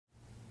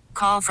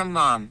Call from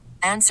mom.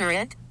 Answer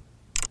it.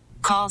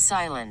 Call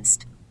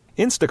silenced.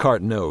 Instacart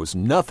knows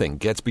nothing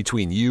gets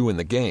between you and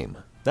the game.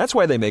 That's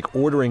why they make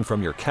ordering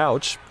from your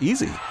couch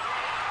easy.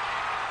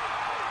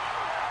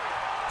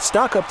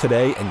 Stock up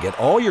today and get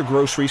all your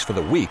groceries for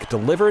the week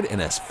delivered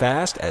in as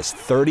fast as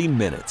 30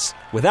 minutes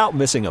without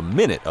missing a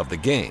minute of the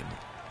game.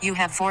 You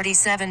have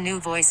 47 new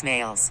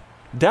voicemails.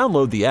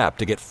 Download the app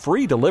to get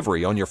free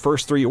delivery on your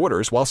first 3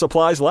 orders while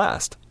supplies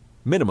last.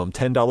 Minimum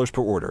 $10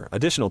 per order.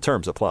 Additional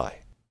terms apply.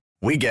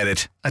 We get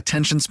it.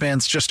 Attention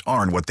spans just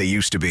aren't what they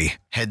used to be.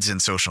 Heads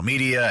in social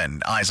media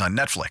and eyes on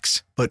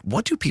Netflix. But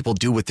what do people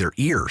do with their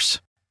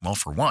ears? Well,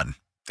 for one,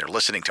 they're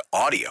listening to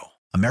audio.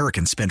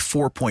 Americans spend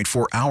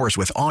 4.4 hours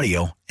with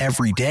audio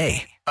every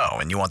day. Oh,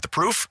 and you want the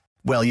proof?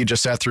 Well, you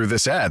just sat through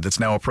this ad that's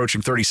now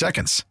approaching 30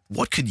 seconds.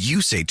 What could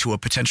you say to a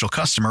potential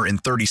customer in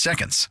 30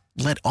 seconds?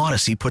 Let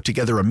Odyssey put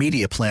together a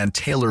media plan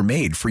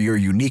tailor-made for your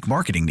unique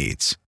marketing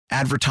needs.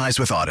 Advertise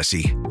with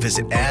Odyssey.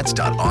 Visit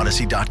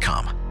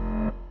ads.odyssey.com.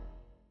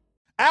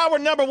 Hour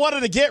number 1 of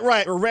the Get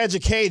Right with Reg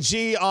and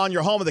KG on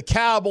your home of the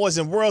Cowboys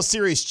and World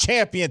Series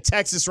champion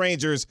Texas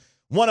Rangers.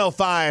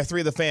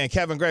 105.3 The Fan.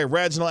 Kevin Gray,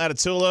 Reginald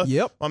Atatula.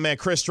 Yep. My man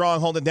Chris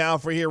Strong holding down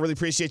for here. Really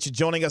appreciate you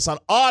joining us on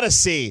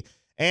Odyssey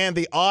and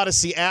the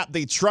Odyssey app.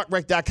 The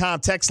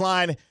truckwreck.com text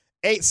line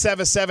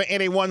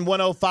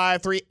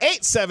 877-881-1053.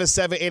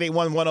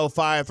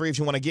 877-881-1053 if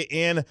you want to get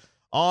in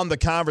on the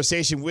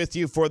conversation with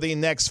you for the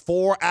next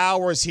 4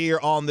 hours here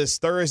on this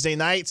Thursday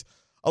night.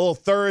 A little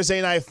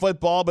Thursday night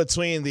football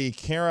between the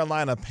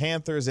Carolina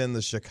Panthers and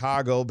the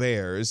Chicago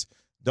Bears.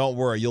 Don't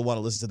worry, you'll want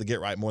to listen to the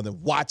Get Right more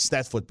than watch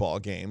that football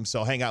game.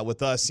 So hang out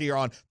with us here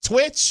on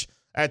Twitch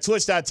at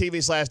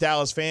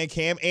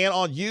twitch.tv/DallasFanCam and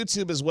on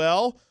YouTube as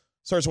well.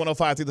 Search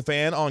 105.3 The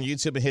Fan on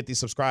YouTube and hit the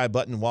subscribe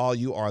button while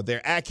you are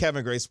there. At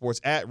Kevin Gray Sports,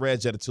 at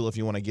Reg Atatula if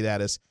you want to get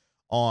at us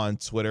on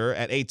Twitter.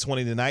 At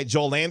 8:20 tonight,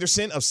 Joel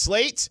Anderson of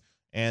Slate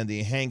and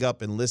the Hang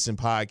Up and Listen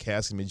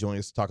podcast can be joining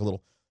us to talk a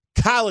little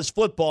college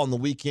football on the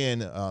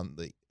weekend.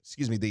 The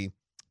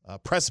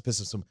precipice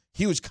of some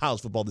huge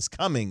college football this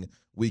coming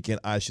weekend,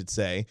 I should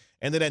say.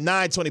 And then at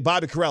 9:20,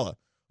 Bobby Carella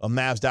of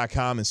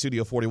Mavs.com and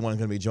Studio 41 is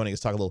going to be joining us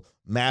to talk a little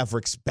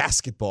Mavericks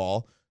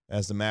basketball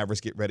as the Mavericks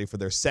get ready for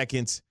their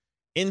second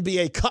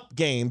NBA Cup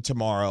game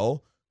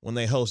tomorrow when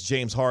they host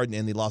James Harden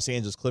and the Los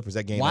Angeles Clippers.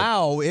 That game.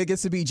 Wow, it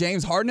gets to be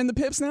James Harden in the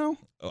Pips now?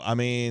 I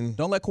mean.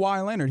 Don't let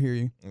Kawhi Leonard hear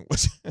you.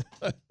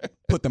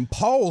 Put them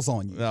paws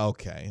on you.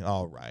 Okay,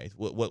 all right.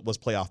 What's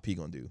Playoff P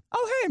going to do?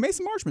 Oh, hey,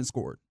 Mason Marchman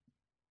scored.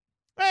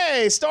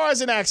 Hey,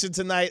 Stars in action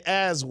tonight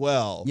as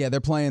well. Yeah, they're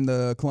playing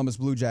the Columbus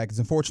Blue Jackets.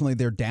 Unfortunately,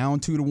 they're down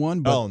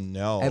 2-1. But oh,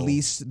 no. At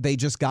least they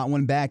just got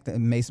one back.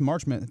 Mason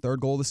Marchman, third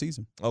goal of the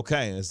season.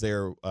 Okay, is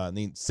there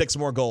need 6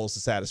 more goals to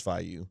satisfy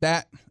you?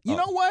 You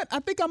know what?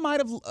 I think I might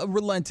have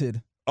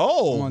relented.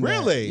 Oh,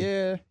 really?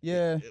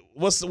 Yeah.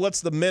 What's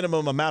the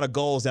minimum amount of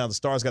goals now the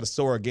Stars got to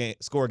score again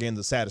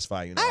to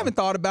satisfy you now? I haven't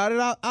thought about it.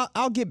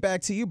 I'll get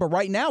back to you, but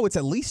right now it's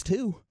at least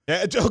 2.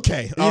 Yeah,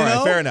 okay. All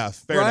right. Fair enough.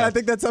 Fair enough. I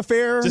think that's a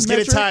fair Just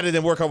metric. get it tied and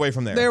then work our way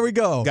from there. There we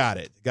go. Got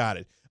it.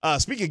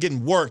 Speaking of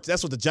getting worked,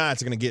 that's what the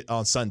Giants are going to get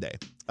on Sunday.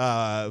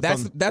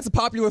 That's a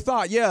popular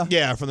thought, yeah.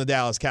 Yeah, from the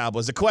Dallas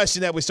Cowboys. The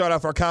question that we start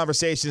off our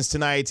conversations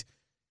tonight,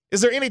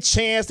 is there any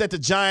chance that the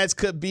Giants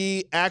could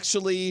be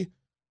actually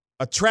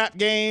a trap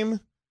game?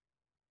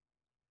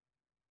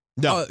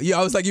 No. Yeah,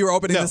 I was like, you were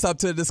opening this up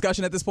to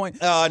discussion at this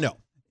point? No.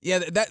 Yeah,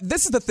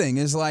 this is the thing.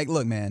 Is like,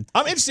 look, man.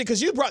 I'm interested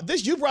because you brought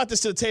this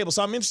to the table,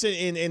 so I'm interested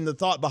in the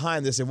thought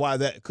behind this and why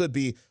that could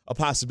be a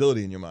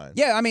possibility in your mind.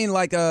 Yeah, I mean,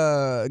 like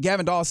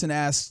Gavin Dawson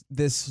asked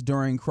this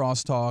during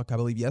Crosstalk, I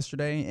believe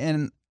yesterday,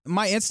 and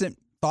my instant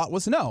thought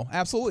was no,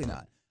 absolutely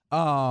not.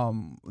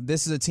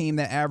 This is a team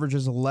that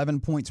averages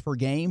 11 points per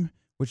game,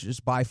 which is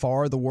by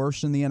far the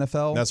worst in the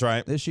NFL. That's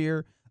right. This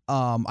year.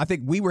 I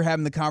think we were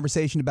having the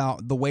conversation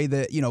about the way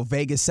that,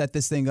 Vegas set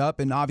this thing up,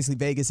 and obviously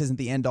Vegas isn't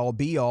the end-all,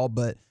 be-all,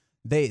 but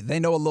they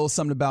know a little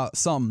something about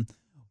some.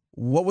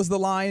 What was the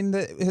line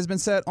that has been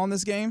set on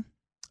this game?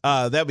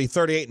 That'd be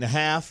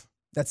 38.5.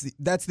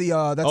 That's the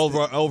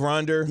over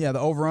under. Yeah, the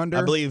over under.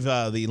 I believe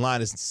the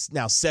line is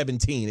now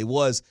 17. It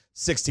was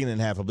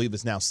 16.5. I believe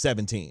it's now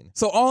 17.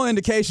 So all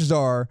indications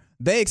are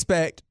they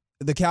expect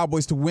the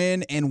Cowboys to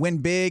win and win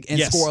big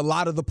and score a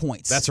lot of the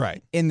points. That's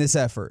right. In this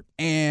effort.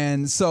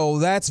 And so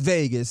that's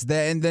Vegas.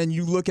 And then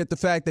you look at the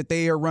fact that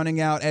they are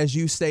running out, as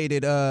you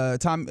stated,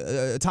 Tommy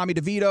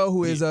DeVito,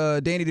 who is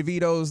Danny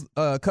DeVito's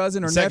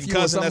cousin or second nephew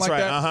cousin, or something that's like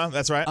right. that.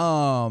 That's right.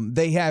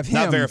 They have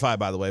him. Not verified,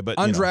 by the way, but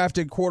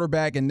undrafted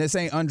quarterback, and this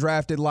ain't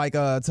undrafted like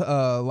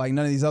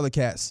none of these other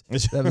cats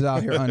that was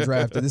out here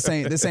undrafted. This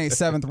ain't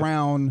 7th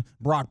round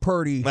Brock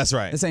Purdy. That's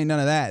right. This ain't none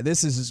of that.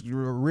 This is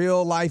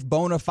real life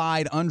bona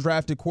fide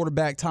undrafted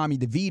quarterback Tommy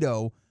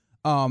DeVito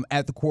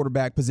at the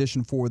quarterback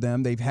position for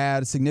them. They've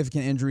had significant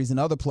injuries in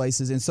other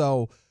places. And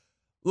so,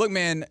 look,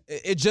 man,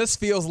 it just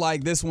feels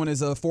like this one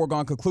is a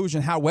foregone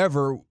conclusion.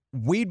 However,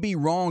 we'd be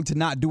wrong to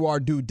not do our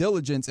due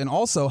diligence. And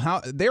also,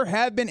 there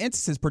have been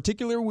instances,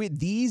 particularly with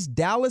these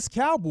Dallas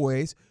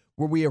Cowboys,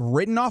 where we have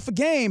written off a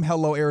game,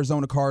 hello,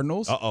 Arizona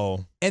Cardinals.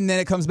 Uh-oh. And then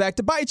it comes back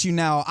to bite you.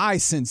 Now,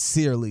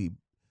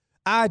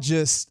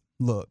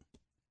 look,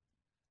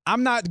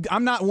 I'm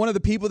not one of the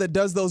people that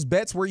does those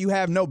bets where you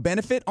have no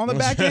benefit on the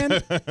back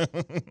end.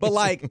 But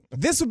like,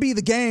 this would be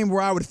the game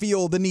where I would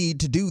feel the need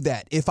to do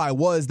that if I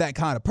was that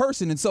kind of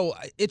person. And so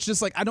it's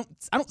just like I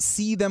don't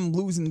see them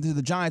losing to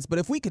the Giants. But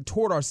if we could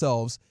tort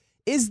ourselves,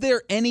 is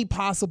there any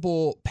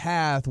possible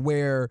path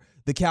where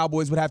the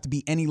Cowboys would have to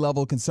be any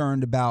level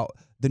concerned about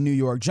the New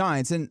York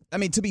Giants? And I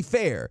mean, to be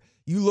fair,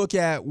 you look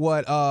at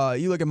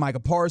Micah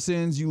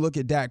Parsons, you look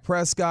at Dak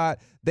Prescott.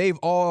 They've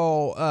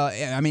all,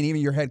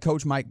 even your head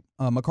coach, Mike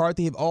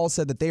McCarthy, have all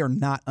said that they are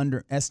not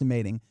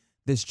underestimating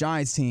this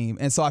Giants team.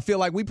 And so I feel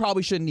like we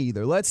probably shouldn't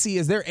either. Let's see,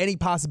 is there any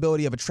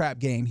possibility of a trap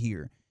game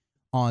here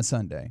on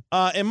Sunday?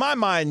 In my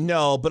mind,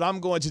 no, but I'm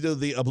going to do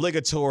the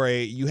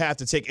obligatory. You have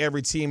to take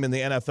every team in the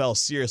NFL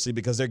seriously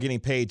because they're getting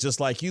paid just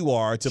like you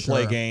are to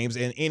play games.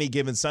 And any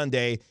given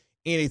Sunday,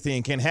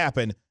 anything can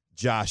happen,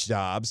 Josh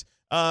Dobbs.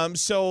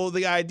 So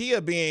the idea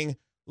being,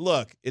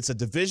 look, it's a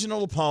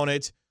divisional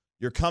opponent.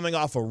 You're coming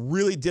off a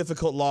really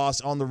difficult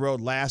loss on the road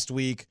last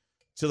week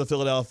to the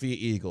Philadelphia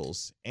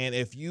Eagles. And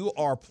if you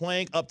are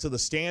playing up to the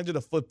standard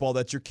of football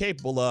that you're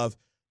capable of,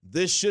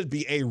 this should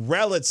be a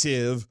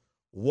relative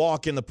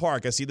walk in the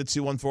park. I see the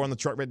 214 on the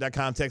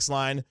truckred.com text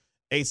line,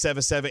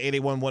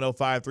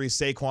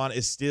 877-881-1053. Saquon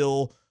is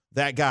still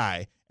that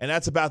guy. And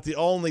that's about the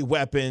only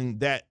weapon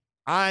that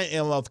I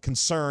am of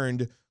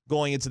concerned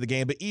going into the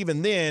game. But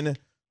even then,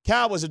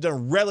 Cowboys have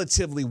done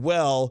relatively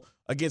well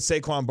against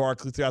Saquon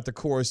Barkley throughout the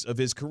course of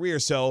his career.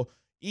 So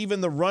even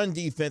the run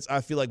defense,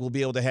 I feel like, will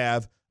be able to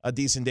have a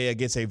decent day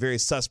against a very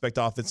suspect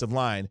offensive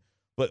line.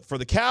 But for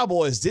the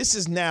Cowboys, this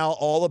is now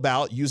all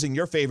about, using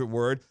your favorite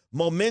word,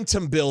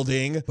 momentum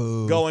building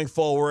going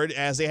forward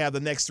as they have the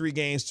next 3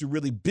 games to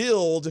really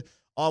build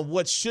on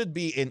what should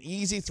be an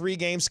easy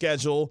 3-game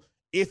schedule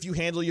if you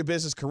handle your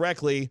business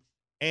correctly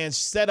and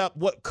set up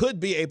what could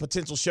be a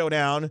potential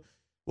showdown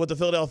with the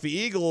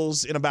Philadelphia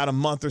Eagles in about a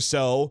month or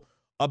so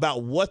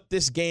about what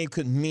this game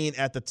could mean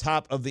at the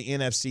top of the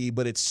NFC.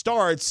 But it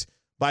starts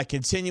by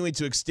continuing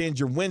to extend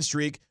your win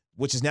streak,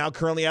 which is now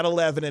currently at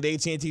 11 at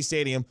AT&T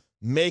Stadium,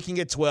 making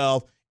it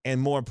 12,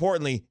 and more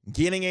importantly,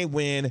 getting a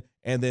win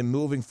and then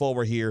moving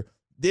forward here.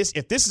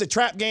 If this is a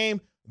trap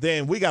game,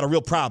 then we got a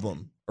real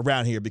problem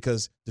around here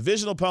because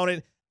divisional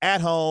opponent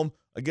at home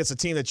against a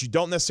team that you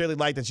don't necessarily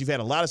like, that you've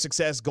had a lot of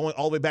success going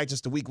all the way back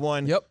just to week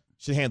 1,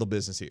 should handle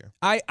business here.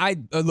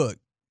 Look,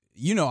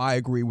 I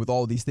agree with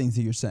all these things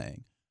that you're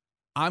saying.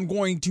 I'm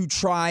going to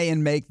try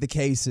and make the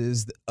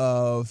cases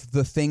of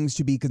the things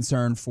to be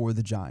concerned for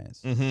the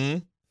Giants. Mm-hmm.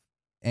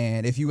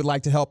 And if you would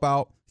like to help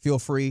out, feel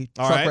free.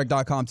 All right.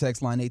 Truckwreck.com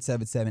text line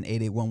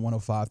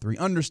 877-881-1053.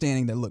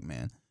 Understanding that, look,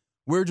 man,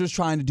 we're just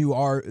trying to do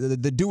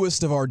the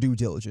doest of our due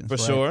diligence. For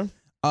sure.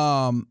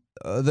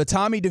 The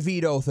Tommy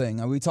DeVito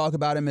thing, we talk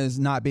about him as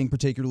not being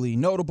particularly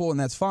notable, and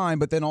that's fine.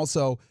 But then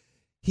also,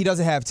 he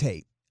doesn't have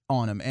tape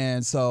on him.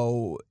 And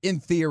so, in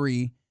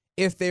theory,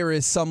 if there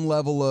is some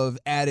level of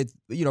added,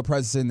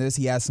 presence in this,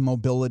 he has some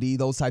mobility,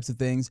 those types of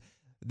things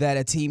that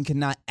a team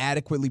cannot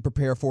adequately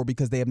prepare for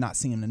because they have not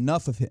seen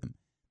enough of him.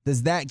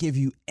 Does that give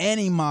you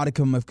any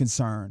modicum of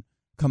concern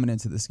coming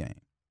into this game?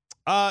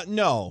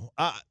 No.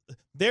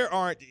 There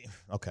aren't.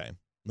 Okay,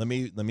 let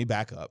me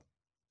back up.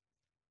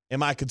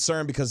 Am I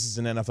concerned because it's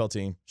an NFL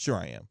team? Sure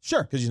I am.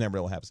 Sure. Because you never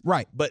know what happens.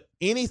 Right. But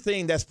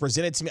anything that's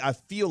presented to me, I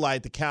feel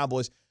like the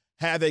Cowboys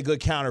have a good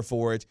counter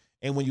for it.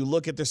 And when you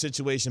look at their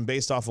situation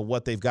based off of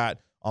what they've got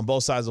on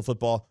both sides of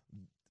football,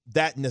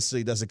 that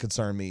necessarily doesn't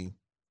concern me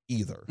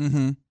either.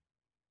 Mm-hmm.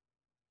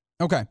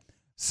 Okay.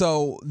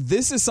 So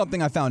this is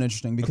something I found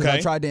interesting because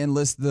I tried to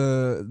enlist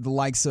the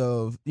likes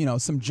of,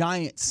 some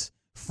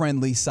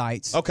Giants-friendly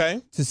sites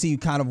to see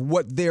kind of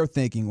what their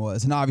thinking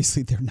was. And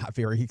obviously they're not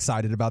very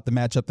excited about the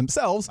matchup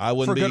themselves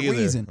for good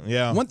reason.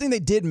 Yeah. One thing they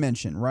did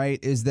mention,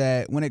 right, is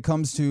that when it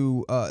comes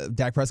to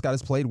Dak Prescott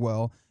has played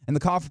well, and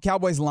the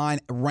Cowboys line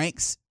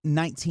ranks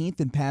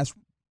 19th in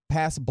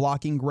pass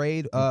blocking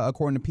grade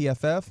according to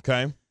PFF.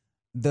 Okay.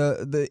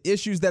 The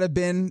issues that have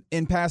been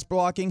in pass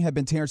blocking have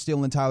been Terrence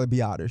Steele and Tyler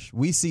Biadasz.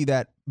 We see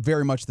that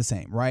very much the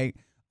same, right?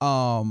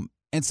 And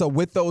so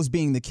with those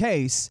being the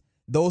case,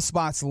 those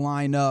spots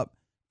line up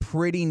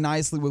pretty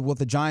nicely with what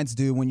the Giants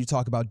do when you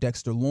talk about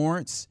Dexter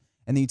Lawrence,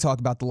 and then you talk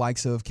about the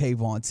likes of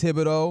Kayvon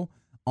Thibodeau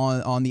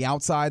on the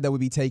outside that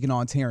would be taking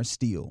on Terrence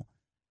Steele.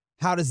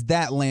 How does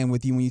that land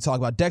with you when you talk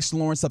about Dexter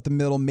Lawrence up the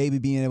middle, maybe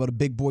being able to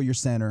big boy your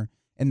center,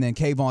 and then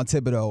Kayvon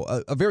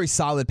Thibodeau, a very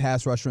solid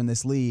pass rusher in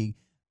this league,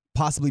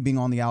 possibly being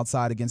on the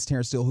outside against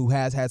Terrence Steele, who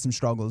has had some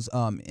struggles,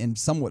 and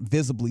somewhat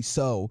visibly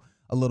so,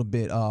 a little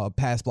bit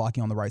pass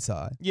blocking on the right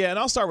side. Yeah, and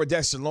I'll start with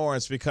Dexter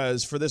Lawrence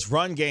because for this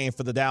run game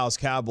for the Dallas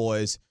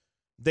Cowboys,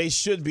 they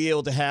should be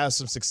able to have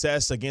some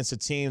success against a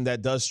team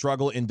that does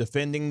struggle in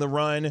defending the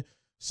run.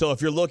 So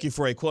if you're looking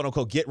for a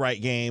quote-unquote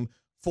get-right game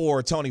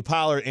for Tony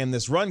Pollard in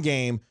this run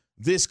game,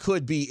 this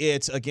could be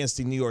it against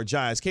the New York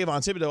Giants. Kayvon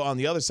Thibodeau on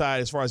the other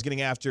side, as far as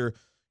getting after,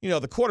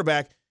 the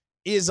quarterback,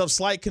 is of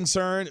slight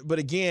concern. But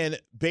again,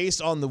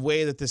 based on the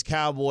way that this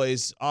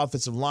Cowboys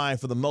offensive line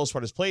for the most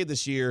part has played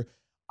this year,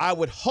 I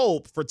would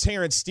hope for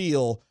Terrence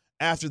Steele,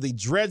 after the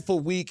dreadful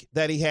week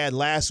that he had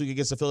last week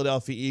against the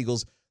Philadelphia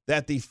Eagles,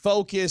 that the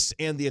focus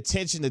and the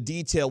attention to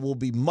detail will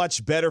be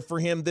much better for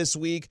him this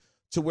week,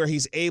 to where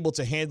he's able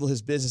to handle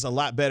his business a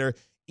lot better.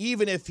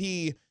 Even if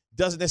he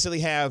doesn't necessarily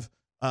have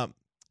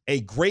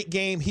a great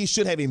game, he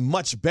should have a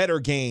much better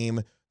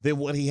game than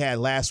what he had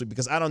last week,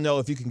 because I don't know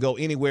if you can go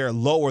anywhere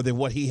lower than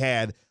what he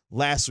had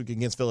last week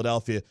against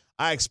Philadelphia.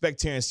 I expect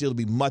Terrence Steele to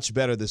be much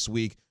better this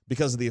week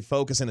because of the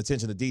focus and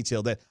attention to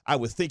detail that I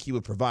would think he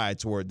would provide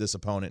toward this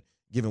opponent,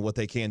 given what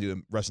they can do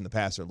in rushing the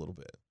passer a little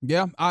bit.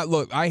 Yeah,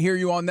 I hear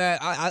you on that.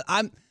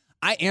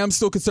 I am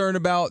still concerned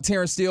about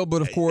Terrence Steele,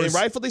 but of course, and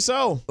rightfully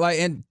so.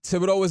 And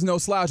Thibodeau is no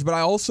slouch, but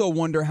I also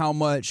wonder how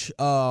much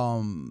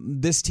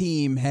this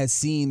team has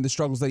seen the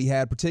struggles that he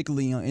had,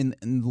 particularly in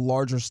the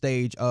larger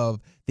stage of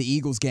the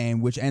Eagles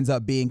game, which ends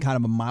up being kind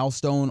of a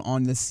milestone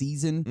on this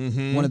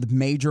season, one of the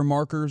major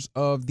markers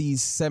of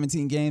these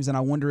 17 games. And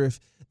I wonder if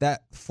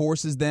that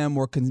forces them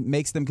or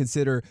makes them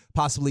consider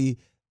possibly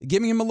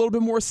giving him a little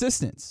bit more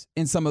assistance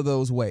in some of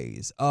those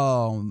ways.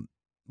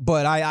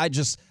 But I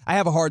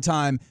have a hard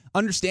time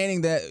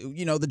understanding that,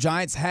 the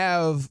Giants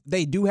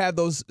do have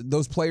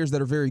those players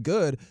that are very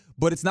good,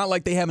 but it's not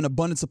like they have an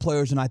abundance of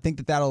players, and I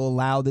think that'll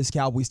allow this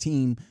Cowboys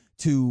team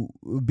to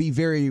be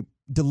very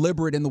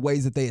deliberate in the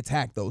ways that they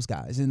attack those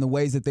guys, in the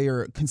ways that they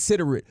are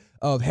considerate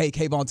of, hey,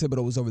 Kayvon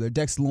Thibodeau is over there,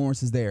 Dexter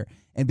Lawrence is there,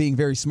 and being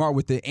very smart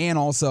with it. And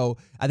also,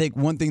 I think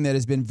one thing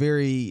that's been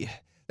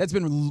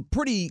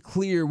pretty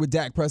clear with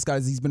Dak Prescott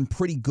is he's been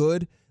pretty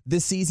good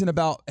this season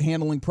about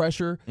handling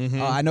pressure.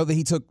 I know that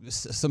he took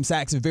some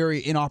sacks at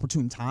very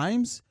inopportune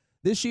times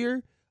this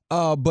year,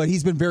 but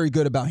he's been very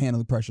good about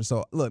handling pressure.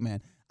 So, look,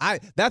 man,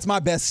 that's my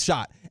best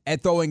shot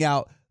at throwing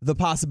out the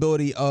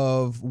possibility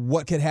of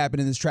what could happen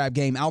in this trap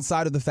game,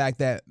 outside of the fact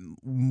that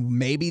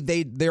maybe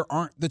there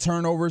aren't the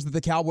turnovers that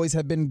the Cowboys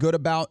have been good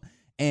about.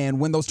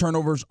 And when those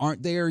turnovers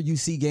aren't there, you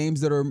see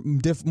games that are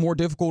more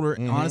difficult, or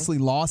honestly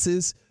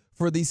losses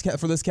for this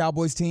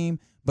Cowboys team.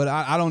 But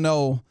I don't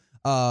know.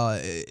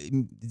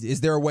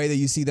 Is there a way that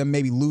you see them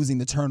maybe losing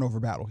the turnover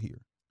battle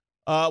here?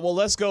 Well,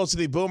 let's go to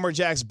the Boomer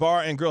Jack's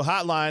Bar and Grill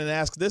hotline and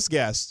ask this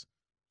guest.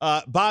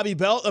 Bobby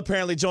Belt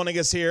apparently joining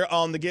us here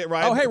on the Get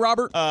Right. Oh, hey,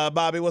 Robert.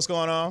 Bobby, what's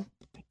going on?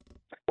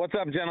 What's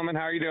up, gentlemen?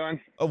 How are you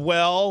doing?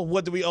 Well,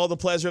 what do we owe the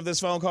pleasure of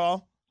this phone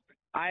call?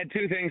 I had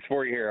two things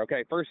for you here.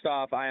 Okay, first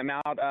off, I am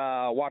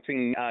out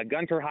watching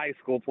Gunter High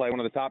School play, one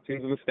of the top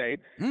teams in the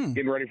state,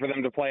 getting ready for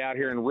them to play out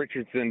here in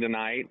Richardson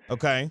tonight.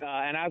 Okay.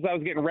 And as I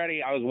was getting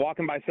ready, I was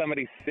walking by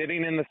somebody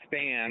sitting in the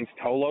stands,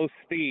 Tolo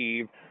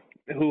Steve,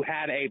 who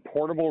had a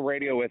portable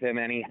radio with him,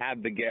 and he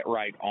had the Get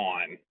Right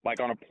on,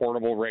 like on a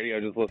portable radio,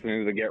 just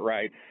listening to the Get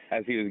Right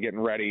as he was getting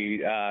ready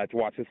to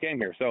watch this game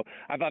here. So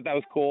I thought that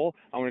was cool.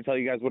 I want to tell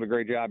you guys what a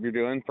great job you're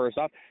doing, first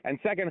off. And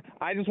second,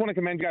 I just want to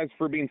commend you guys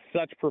for being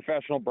such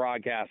professional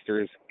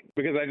broadcasters,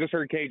 because I just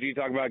heard KG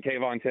talk about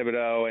Kayvon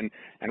Thibodeau,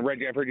 and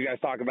Reggie, I've heard you guys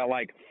talk about,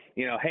 like,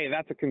 hey,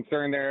 that's a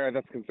concern there,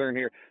 that's a concern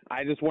here.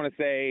 I just want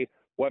to say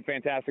what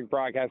fantastic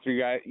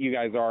broadcaster you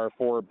guys are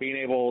for being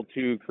able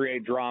to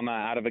create drama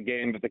out of a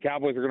game that the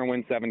Cowboys are going to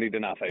win 70-0.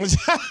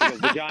 Because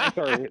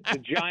the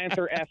Giants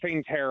are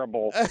effing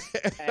terrible.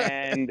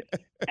 And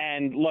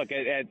look,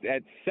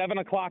 at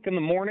 7:00 in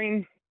the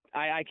morning,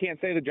 I can't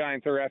say the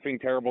Giants are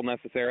effing terrible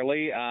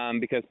necessarily,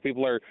 because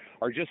people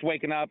are just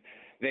waking up.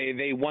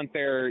 They want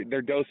their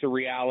dose of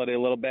reality a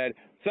little bit.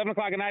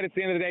 7:00 at night, at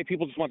the end of the day,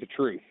 people just want the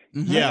truth.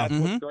 Yeah.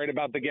 That's what's great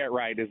about the Get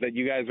Right, is that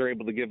you guys are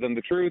able to give them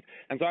the truth.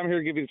 And so I'm here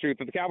to give you the truth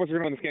that the Cowboys are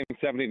going to win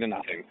this game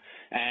 70-0.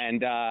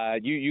 And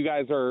you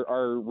guys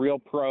are real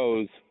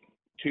pros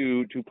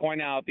to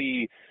point out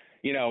the,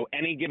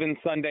 any given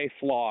Sunday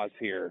flaws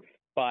here.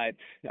 But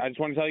I just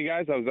want to tell you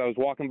guys, I was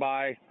walking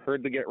by,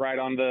 heard the Get Right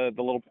on the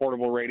little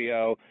portable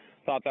radio,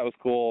 thought that was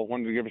cool,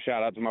 wanted to give a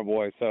shout out to my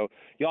boys. So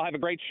y'all have a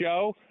great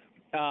show.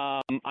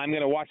 I'm going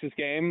to watch this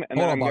game. And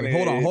hold on.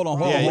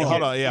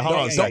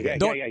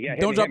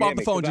 Don't jump off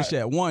the phone just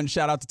yet. One,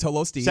 shout out to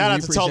Tolo Steve. Shout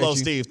out to Tolo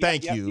Steve.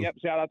 Thank you. Yep,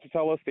 shout out to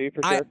Tolo Steve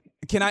for sure.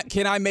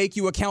 Can I make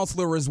you a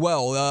counselor as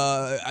well?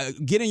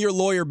 Get in your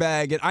lawyer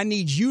bag, and I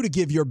need you to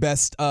give your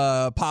best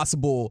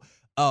possible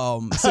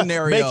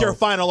scenario. Make your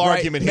final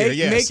argument here.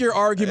 Yes. Make your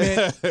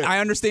argument. I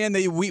understand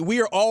that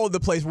we are all in the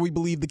place where we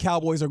believe the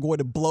Cowboys are going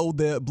to blow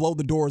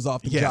the doors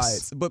off the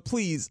Giants. But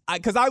please,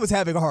 because I was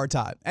having a hard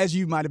time, as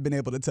you might have been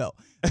able to tell.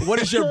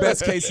 What is your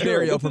best case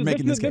scenario for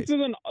making this case?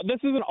 This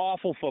is an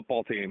awful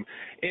football team.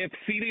 If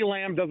CeeDee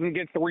Lamb doesn't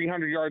get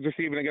 300 yards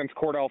receiving against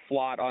Cordell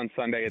Flott on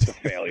Sunday, it's a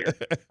failure.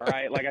 All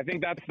right? Like, I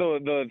think that's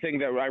the thing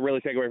that I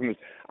really take away from this.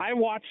 I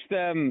watched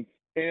them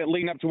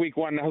leading up to week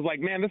one, and I was like,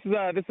 man, this is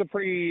a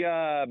pretty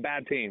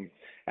bad team.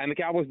 And the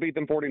Cowboys beat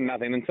them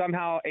 40-0. And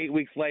somehow 8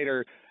 weeks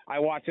later, I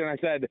watched it and I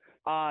said,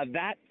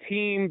 that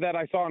team that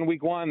I saw in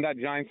week one, that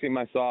Giants team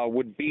I saw,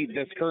 would beat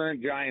this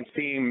current Giants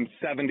team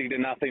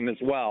 70-0 as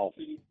well.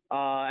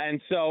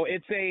 And so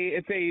it's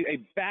a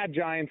bad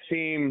Giants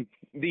team.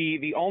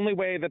 The only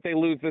way that they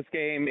lose this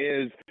game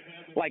is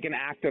like an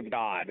act of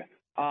God,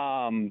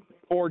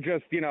 or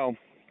just,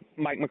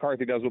 Mike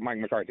McCarthy does what Mike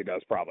McCarthy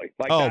does, probably.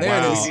 Like Oh, that. There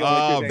it wow. is.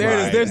 Oh, There it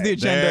is. right. There's the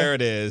agenda. There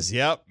it is.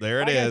 Yep,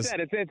 there it Like is. I said,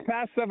 it's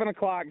past 7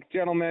 o'clock,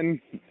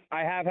 gentlemen.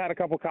 I have had a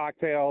couple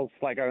cocktails.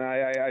 Like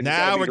I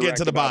Now we're getting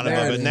to the bottom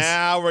There of it it. is.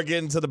 Now we're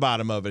getting to the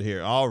bottom of it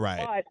here. All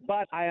right.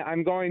 But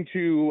I'm going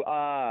to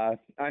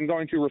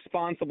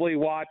responsibly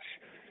watch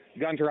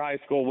Gunter High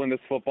School win this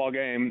football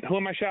game. Who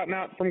am I shouting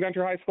out from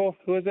Gunter High School?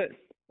 Who is it?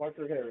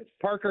 Parker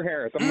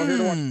Harris. I'm here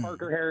to watch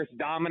Parker Harris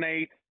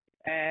dominate,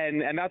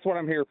 and that's what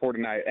I'm here for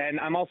tonight. And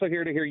I'm also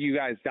here to hear you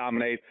guys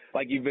dominate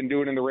like you've been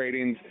doing in the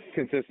ratings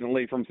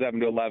consistently from 7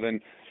 to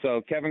 11.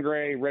 So Kevin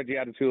Gray, Reggie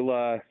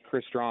Atatula,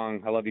 Chris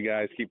Strong, I love you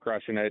guys. Keep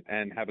crushing it,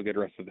 and have a good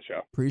rest of the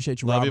show.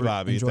 Appreciate you, Love Robert. you,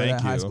 Bobby. Enjoy Thank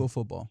that high you. school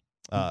football.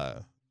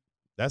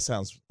 That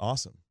sounds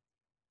awesome.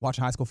 Watch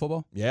high school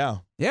football? Yeah.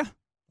 Yeah.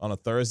 On a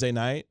Thursday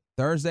night,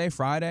 Thursday,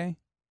 Friday,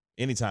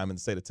 anytime in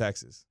the state of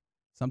Texas,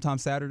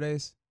 sometimes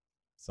Saturdays.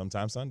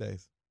 sometimes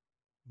Sundays.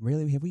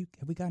 Really? Have we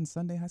gotten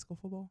Sunday high school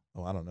football?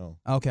 Oh, I don't know.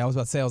 Okay, I was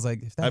about to say, I was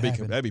like, if that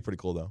happened. That'd be pretty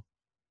cool, though.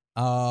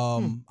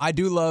 I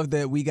do love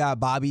that we got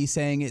Bobby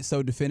saying it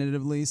so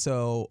definitively.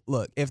 So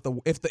look, if the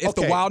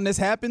Okay. wildness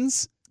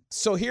happens,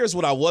 So here's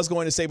what I was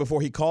going to say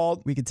before he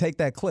called. we can take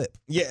that clip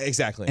Yeah,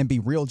 exactly. and be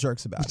real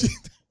jerks about it.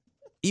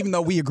 Even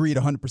though we agreed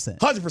 100%.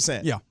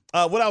 100%. Yeah.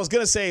 What I was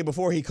going to say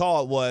before he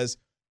called was,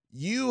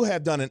 you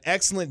have done an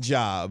excellent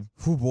job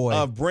Oh boy.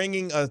 of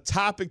bringing a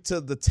topic to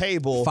the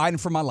table, Fighting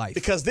for my life.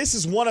 because this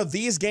is one of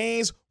these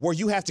games where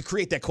you have to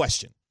create that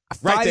question.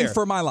 Right Fighting there.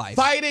 for my life.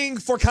 Fighting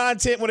for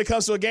content when it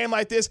comes to a game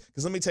like this.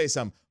 Because let me tell you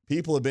something.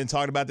 People have been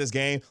talking about this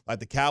game like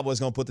the Cowboys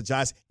going to put the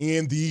Giants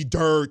in the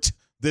dirt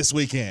this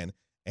weekend.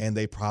 And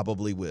they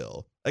probably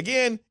will.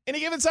 Again,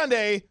 any given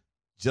Sunday,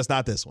 just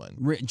not this one.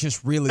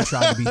 Just really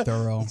try to be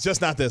thorough.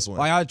 Just not this one.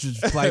 Like I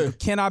just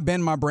can I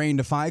bend my brain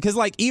to find, because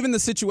like even the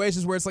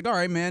situations where it's like, all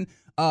right, man,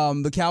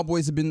 the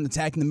Cowboys have been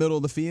attacking the middle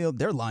of the field.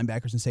 Their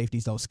linebackers and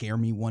safeties don't scare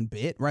me one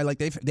bit, right? Like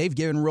they've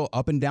given real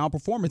up and down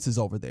performances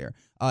over there.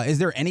 Is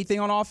there anything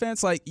on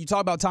offense? Like you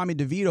talk about Tommy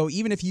DeVito,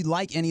 even if you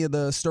like any of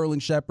the Sterling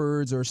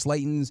Shepards or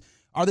Slaytons,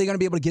 are they going to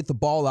be able to get the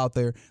ball out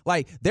there?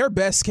 Like their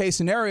best case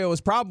scenario is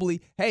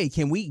probably, hey,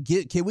 can we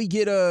get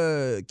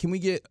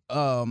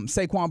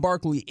Saquon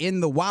Barkley in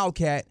the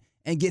Wildcat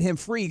and get him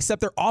free?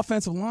 Except their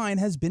offensive line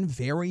has been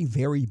very,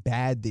 very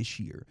bad this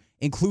year,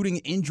 including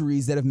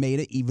injuries that have made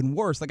it even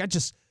worse. Like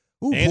Andrew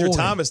boy.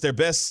 Thomas, their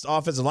best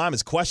offensive lineman,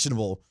 is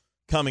questionable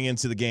coming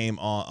into the game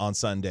on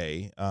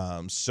Sunday.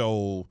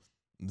 So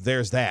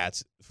there's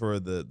that for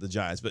the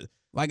Giants. But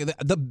Like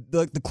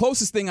the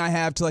closest thing I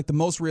have to like the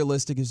most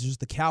realistic is just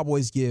the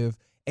Cowboys give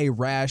a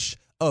rash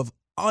of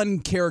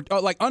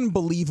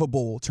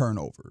unbelievable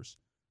turnovers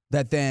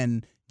that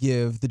then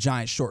give the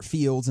Giants short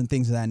fields and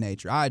things of that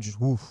nature. I just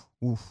oof.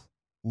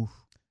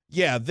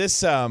 yeah, this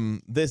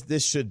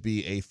should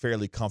be a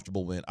fairly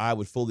comfortable win. I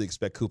would fully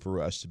expect Cooper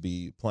Rush to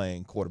be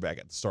playing quarterback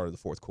at the start of the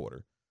fourth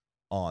quarter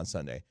on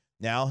Sunday.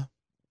 Now,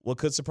 what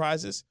could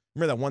surprise us?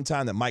 Remember that one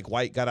time that Mike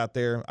White got out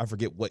there? I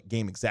forget what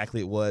game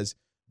exactly it was,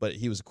 but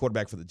he was a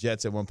quarterback for the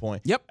Jets at one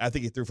point. Yep. I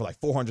think he threw for like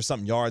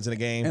 400-something yards in a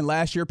game. And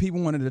last year,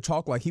 people wanted to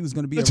talk like he was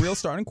going to be a real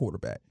starting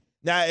quarterback.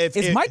 Now,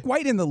 Is Mike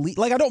White in the league?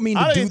 Like, I don't mean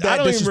to I don't do even- that I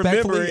don't even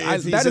disrespectfully. remember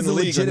if he's That in is the a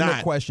league or legitimate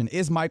not. question.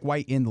 Is Mike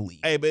White in the league?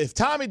 Hey, but if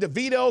Tommy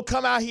DeVito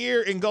come out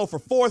here and go for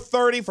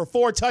 430 for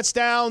 4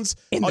 touchdowns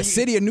In the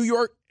city of New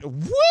York,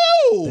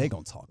 woo, they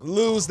going to talk.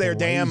 lose their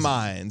damn crazy.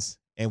 minds,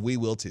 and we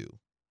will too.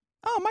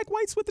 Oh, Mike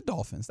White's with the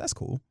Dolphins. That's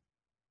cool.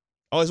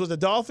 Oh, he's with the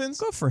Dolphins?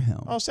 Good for him.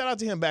 Oh, shout out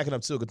to him backing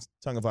up too. Good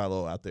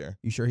Tagovailoa out there.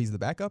 You sure he's the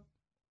backup?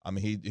 I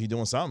mean, he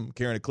doing something,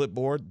 carrying a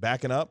clipboard,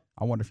 backing up,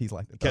 I wonder if he's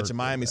like the catching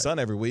Miami Sun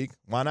every week.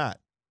 Why not?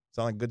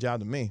 Sound like a good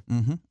job to me.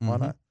 Why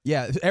not?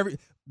 Yeah,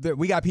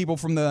 we got people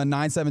from the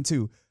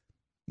 972.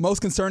 Most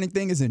concerning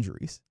thing is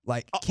injuries.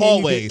 Like,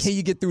 can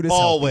you get through this?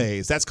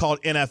 Always. That's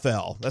called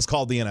NFL. That's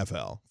called the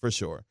NFL for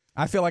sure.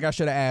 I feel like I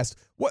should have asked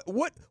what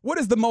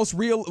is the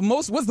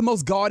what's the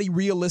most gaudy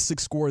realistic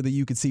score that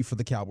you could see for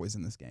the Cowboys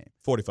in this game?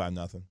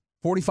 45-0.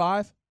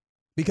 45?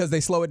 Because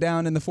they slow it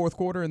down in the fourth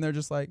quarter and they're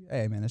just like,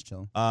 hey man, it's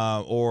chilling.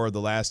 Or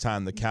the last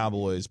time the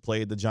Cowboys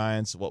played the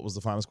Giants, what was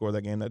the final score of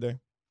that game that day?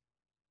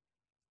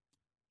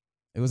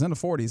 It was in the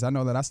 40s. I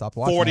know that I stopped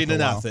watching.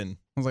 40-0. I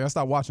was like, I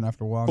stopped watching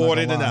after a while.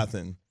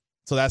 40-0.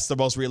 So that's the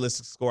most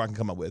realistic score I can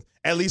come up with.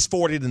 At least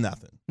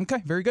 40-0.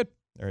 Okay, very good.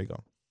 There you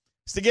go.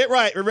 It's to Get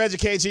Right with Reg and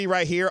KG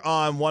right here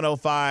on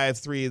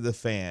 105.3 The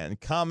Fan.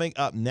 Coming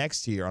up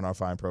next here on our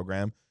fine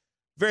program,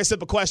 very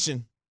simple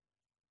question.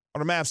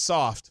 Are the Mavs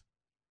soft?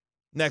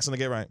 Next on the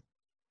Get Right.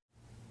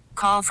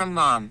 Call from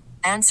mom.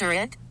 Answer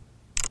it.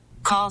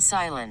 Call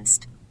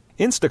silenced.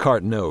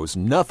 Instacart knows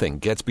nothing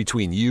gets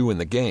between you and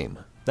the game.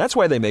 That's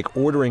why they make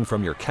ordering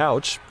from your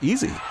couch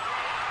easy.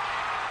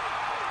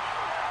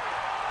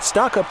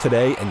 Stock up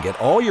today and get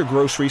all your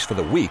groceries for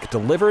the week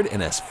delivered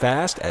in as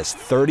fast as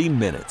 30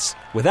 minutes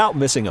without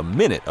missing a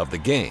minute of the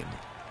game.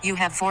 You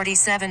have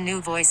 47 new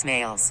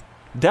voicemails.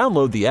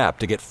 Download the app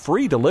to get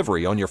free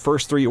delivery on your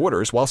first 3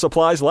 orders while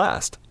supplies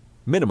last.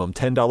 Minimum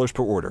 $10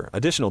 per order.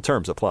 Additional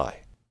terms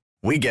apply.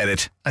 We get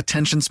it.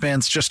 Attention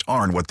spans just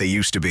aren't what they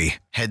used to be.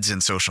 Heads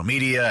in social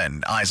media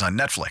and eyes on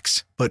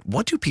Netflix. But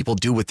what do people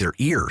do with their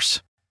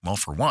ears? Well,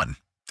 for one,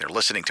 they're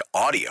listening to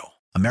audio.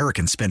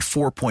 Americans spend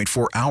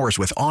 4.4 hours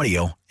with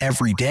audio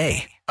every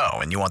day. Oh,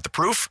 and you want the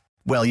proof?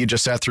 Well, you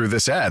just sat through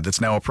this ad that's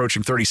now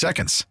approaching 30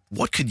 seconds.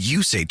 What could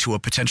you say to a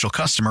potential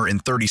customer in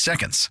 30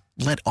 seconds?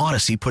 Let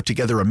Odyssey put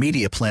together a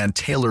media plan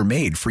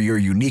tailor-made for your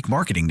unique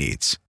marketing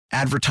needs.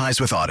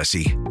 Advertise with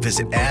Odyssey.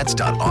 Visit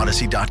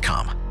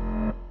ads.odyssey.com.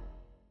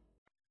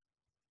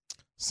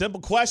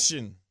 Simple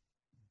question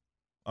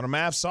on a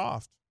Mavs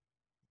Soft.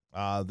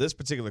 This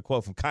particular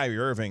quote from Kyrie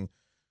Irving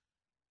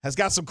has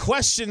got some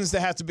questions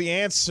that have to be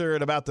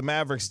answered about the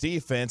Mavericks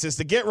defense. It's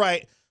the Get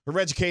Right for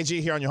Reg and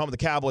KG here on your home of the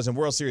Cowboys and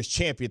World Series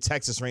champion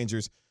Texas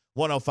Rangers,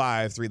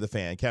 105.3 The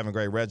Fan. Kevin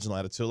Gray,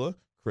 Reginald Atatula,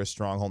 Chris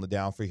Strong holding it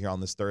down for you here on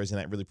this Thursday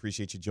night. Really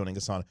appreciate you joining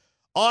us on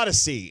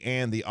Odyssey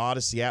and the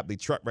Odyssey app, the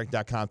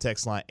truckwreck.com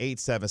text line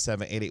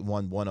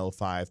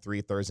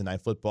 877-881-1053. Thursday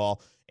night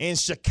football in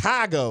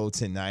Chicago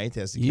tonight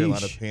as the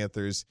Carolina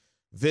Panthers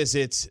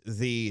visit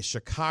the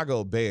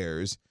Chicago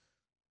Bears.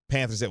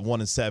 Panthers at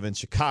 1-7,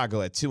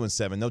 Chicago at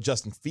 2-7. No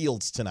Justin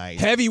Fields tonight.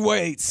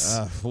 Heavyweights.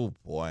 Oh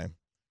boy,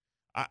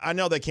 I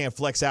know they can't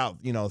flex out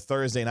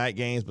Thursday night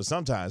games, but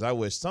sometimes I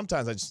just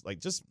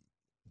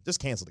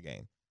cancel the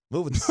game,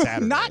 move it to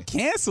Saturday. Not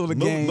cancel the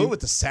game. Move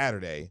it to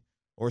Saturday,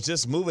 or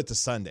just move it to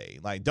Sunday.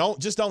 Like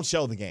don't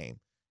show the game,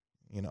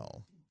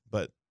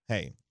 But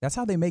hey, that's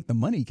how they make the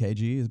money.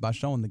 KG is by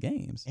showing the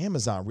games.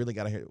 Amazon really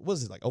got to hear.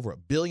 Was it like over $1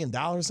 billion,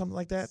 something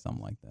like that?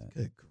 Something like that.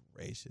 Good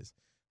gracious.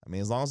 I mean,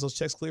 as long as those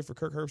checks clear for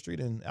Kirk Herbstreit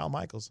and Al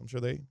Michaels, I'm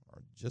sure they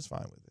are just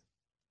fine with it.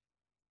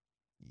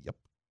 Yep.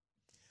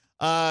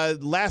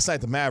 Last night,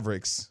 the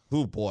Mavericks,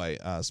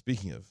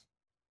 speaking of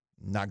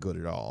not good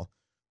at all,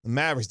 the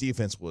Mavericks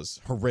defense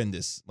was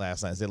horrendous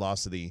last night as they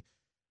lost to the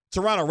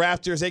Toronto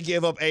Raptors. They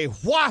gave up a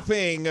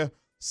whopping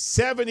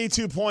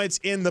 72 points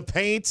in the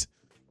paint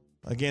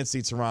against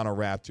the Toronto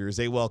Raptors.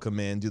 They welcome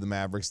in the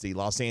Mavericks, the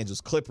Los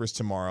Angeles Clippers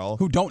tomorrow.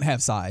 Who don't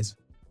have size,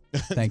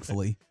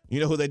 thankfully. You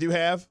know who they do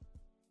have?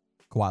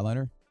 Kawhi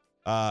Leonard.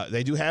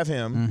 They do have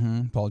him.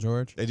 Mm-hmm. Paul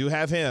George. They do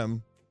have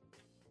him.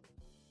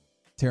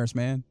 Terrence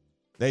Mann.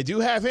 They do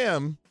have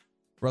him.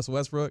 Russell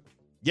Westbrook.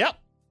 Yep.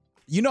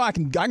 I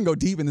can go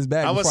deep in this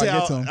bag before I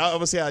get to him. I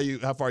want to see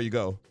how far you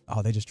go.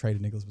 Oh, they just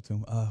traded Nicholas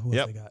Batum. Who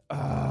else they got?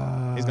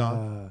 He's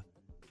gone.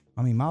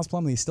 I mean, Miles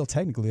Plumlee is still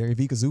technically there.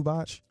 Ivica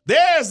Zubac.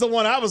 There's the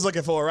one I was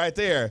looking for right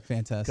there.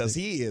 Fantastic. Because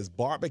he is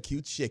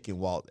barbecue chicken,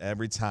 Walt,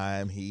 every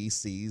time he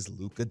sees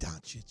Luka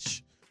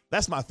Doncic.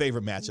 That's my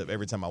favorite matchup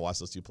every time I watch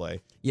those two play.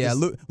 Yeah,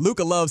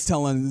 Luka loves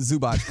telling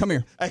Zubac, come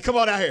here. Hey, come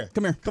on out here.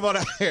 Come here. Come on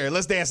out here.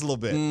 Let's dance a little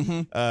bit.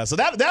 Mm-hmm. So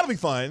that'll be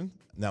fun.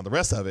 Now, the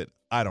rest of it,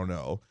 I don't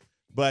know.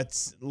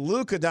 But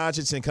Luka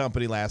Doncic and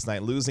company last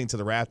night losing to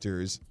the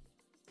Raptors.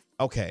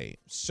 Okay,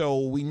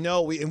 so we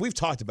know, and we've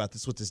talked about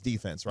this with this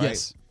defense, right?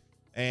 Yes.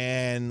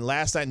 And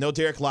last night, no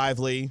Derek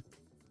Lively,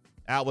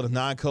 out with a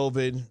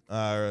non-COVID,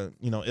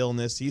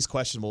 illness. He's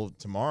questionable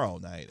tomorrow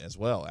night as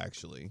well,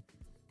 actually,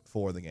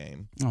 for the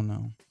game. Oh,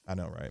 no. I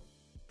know, right?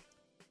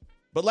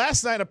 But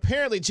last night,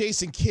 apparently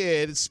Jason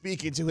Kidd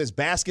speaking to his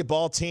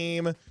basketball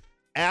team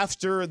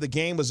after the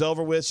game was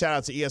over with. Shout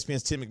out to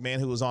ESPN's Tim McMahon,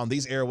 who was on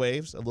these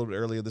airwaves a little bit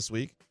earlier this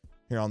week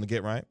here on the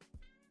Get Right.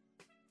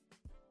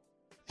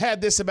 Had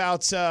this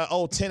about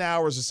 10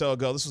 hours or so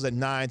ago. This was at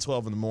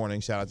 9:12 in the morning.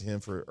 Shout out to him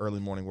for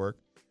early morning work.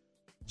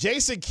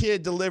 Jason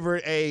Kidd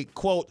delivered a,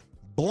 quote,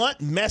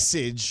 blunt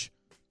message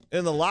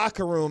in the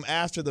locker room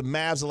after the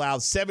Mavs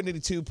allowed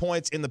 72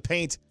 points in the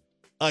paint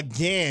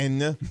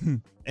again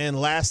in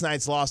last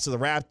night's loss to the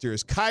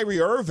Raptors. Kyrie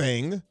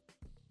Irving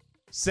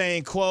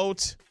saying,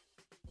 quote,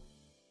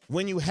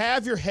 when you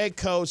have your head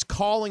coach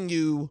calling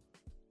you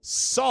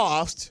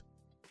soft,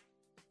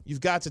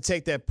 you've got to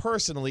take that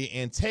personally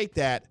and take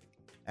that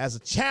as a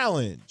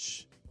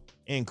challenge,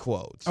 end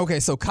quote.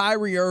 Okay, so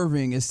Kyrie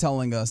Irving is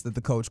telling us that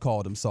the coach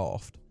called him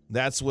soft.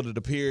 That's what it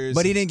appears.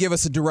 But he didn't give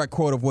us a direct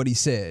quote of what he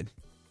said.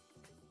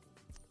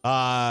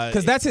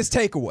 Because that's his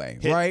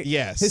takeaway, right?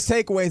 Yes. His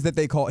takeaway is that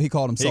he called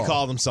him soft. He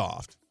called him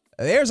soft.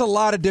 There's a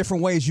lot of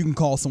different ways you can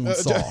call someone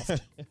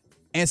soft.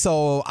 And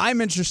so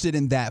I'm interested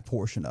in that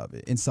portion of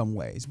it in some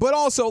ways. But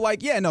also,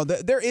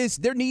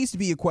 there needs to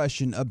be a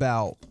question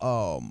about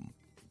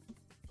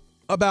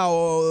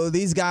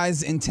these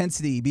guys'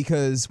 intensity,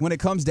 because when it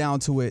comes down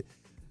to it,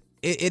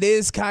 it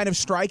is kind of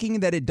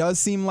striking that it does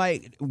seem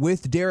like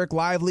with Derek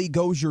Lively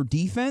goes your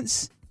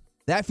defense.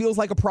 That feels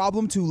like a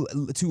problem to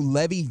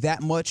levy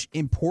that much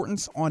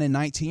importance on a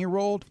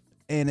 19-year-old,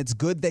 and it's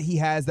good that he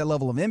has that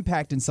level of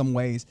impact in some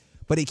ways,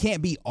 but it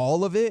can't be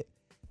all of it.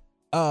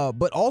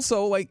 But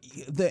also,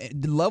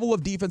 the level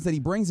of defense that he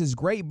brings is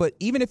great, but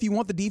even if you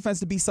want the defense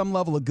to be some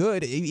level of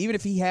good, even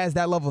if he has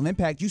that level of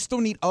impact, you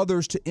still need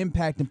others to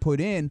impact and put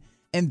in,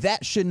 and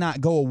that should not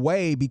go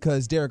away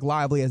because Derek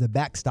Lively as a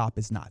backstop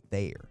is not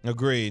there.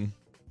 Agreed.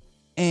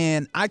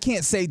 And I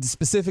can't say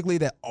specifically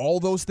that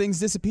all those things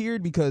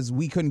disappeared because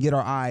we couldn't get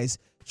our eyes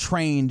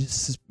trained,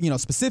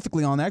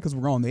 specifically on that because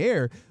we're on the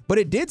air. But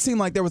it did seem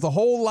like there was a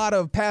whole lot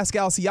of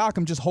Pascal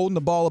Siakam just holding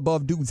the ball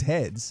above dudes'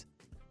 heads.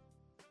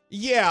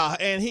 Yeah,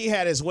 and he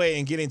had his way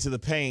in getting to the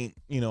paint,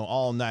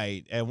 all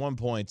night. At one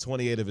point,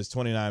 28 of his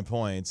 29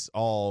 points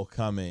all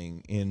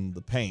coming in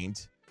the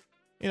paint.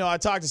 I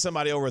talked to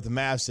somebody over at the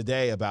Mavs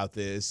today about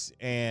this,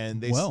 and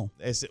they said,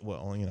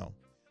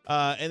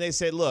 and they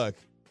said, look,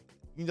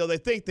 they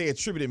think they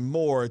attributed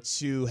more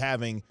to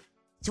having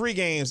 3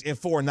 games in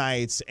 4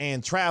 nights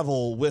and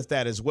travel with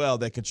that as well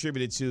that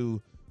contributed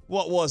to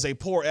what was a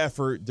poor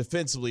effort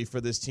defensively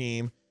for this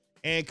team.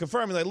 And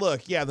confirming that,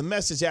 look, the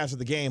message after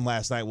the game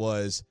last night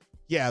was,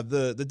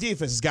 the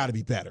defense has got to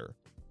be better.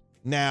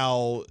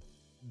 Now,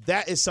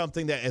 that is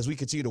something that as we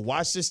continue to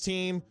watch this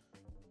team,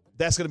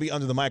 that's going to be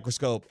under the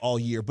microscope all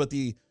year. But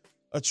the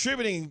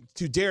attributing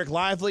to Derek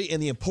Lively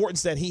and the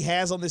importance that he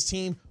has on this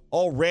team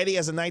already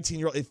as a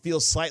 19-year-old, it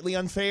feels slightly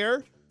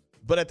unfair.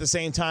 But at the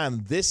same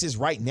time, this is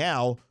right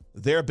now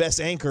their best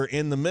anchor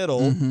in the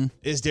middle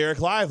is Derek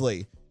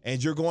Lively.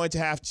 And you're going to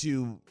have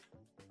to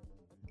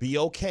be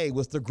okay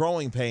with the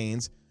growing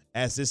pains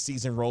as this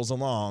season rolls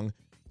along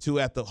to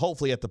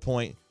hopefully at the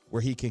point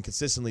where he can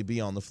consistently be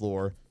on the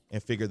floor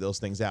and figure those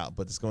things out.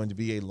 But it's going to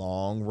be a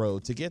long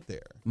road to get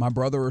there. My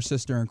brother or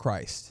sister in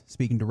Christ,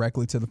 speaking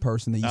directly to the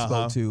person that you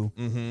spoke to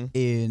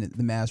in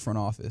the Mavs front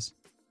office,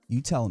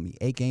 you telling me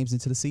 8 games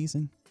into the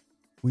season,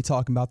 we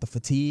talking about the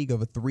fatigue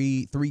of a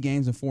three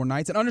games in 4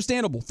 nights? And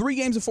understandable, 3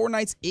 games in 4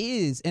 nights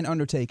is an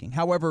undertaking.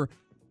 However,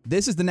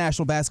 this is the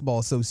National Basketball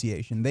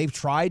Association. They've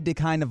tried to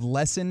kind of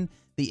lessen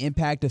the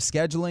impact of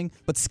scheduling,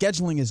 but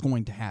scheduling is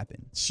going to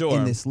happen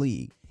in this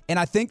league. And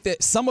I think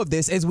that some of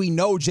this, as we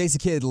know, Jason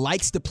Kidd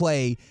likes to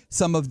play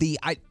some of the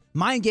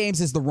mind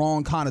games is the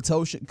wrong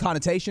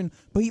connotation,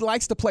 but he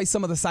likes to play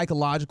some of the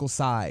psychological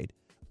side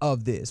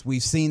of this.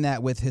 We've seen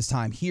that with his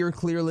time here,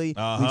 clearly.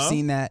 We've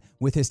seen that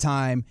with his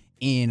time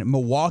in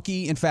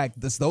Milwaukee. In fact,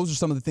 those are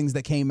some of the things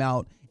that came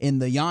out in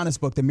the Giannis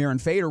book that Miran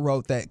Fader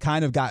wrote that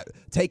kind of got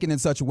taken in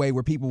such a way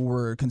where people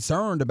were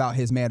concerned about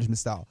his management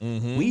style.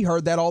 We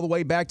heard that all the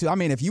way back to,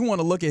 if you want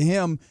to look at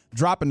him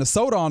dropping the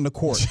soda on the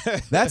court,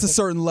 that's a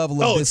certain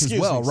level of this as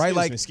well, right?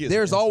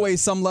 There's always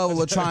some level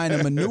of trying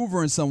to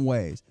maneuver in some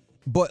ways.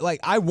 But,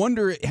 I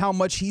wonder how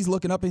much he's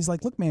looking up and he's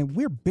like, look, man,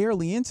 we're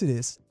barely into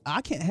this.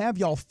 I can't have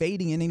y'all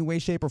fading in any way,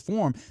 shape, or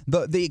form.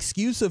 The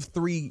excuse of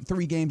three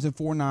games in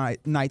 4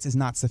 nights is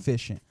not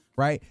sufficient,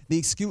 right? The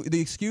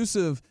excuse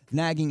of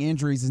nagging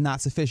injuries is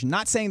not sufficient.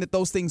 Not saying that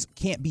those things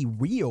can't be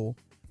real,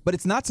 but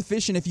it's not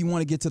sufficient if you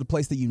want to get to the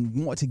place that you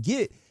want to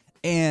get.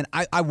 And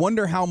I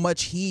wonder how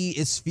much he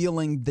is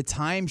feeling the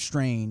time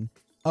strain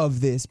of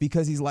this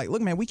because he's like,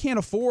 look, man, we can't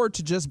afford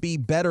to just be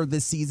better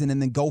this season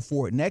and then go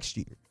for it next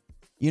year.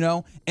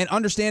 And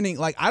understanding,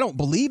 I don't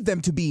believe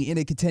them to be in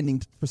a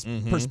contending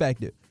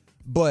perspective,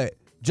 but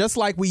just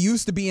like we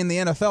used to be in the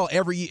NFL,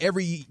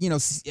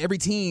 every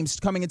team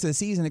coming into the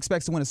season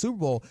expects to win a Super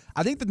Bowl.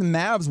 I think that the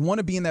Mavs want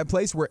to be in that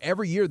place where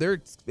every year they're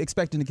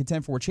expecting to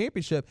contend for a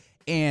championship,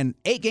 and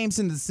 8 games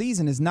into the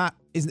season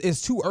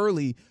is too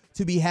early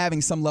to be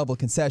having some level of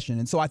concession.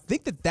 And so I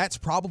think that that's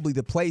probably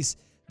the place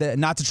that,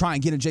 not to try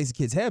and get in Jason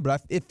Kidd's head,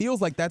 but it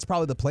feels like that's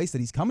probably the place that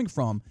he's coming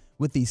from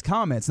with these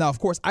comments. Now, of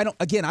course, I don't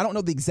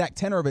know the exact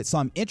tenor of it, so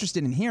I'm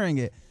interested in hearing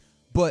it.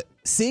 But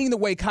seeing the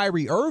way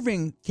Kyrie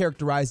Irving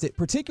characterized it,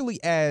 particularly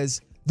as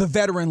the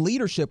veteran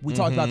leadership, we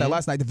talked about that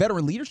last night, the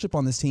veteran leadership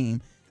on this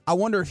team, I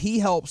wonder if he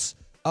helps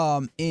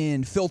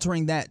in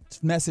filtering that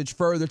message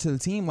further to the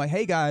team. Like,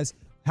 hey, guys,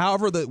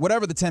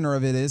 whatever the tenor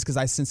of it is, because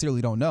I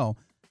sincerely don't know,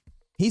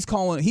 He's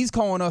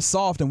calling us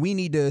soft, and we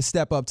need to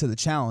step up to the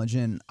challenge.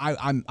 And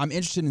I'm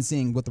interested in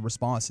seeing what the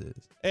response is.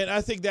 And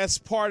I think that's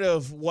part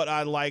of what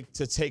I like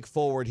to take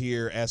forward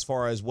here as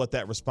far as what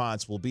that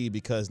response will be,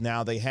 because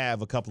now they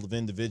have a couple of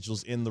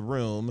individuals in the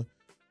room,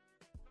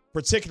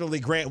 particularly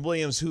Grant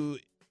Williams, who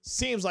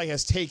seems like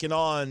has taken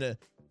on,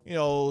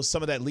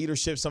 some of that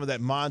leadership, some of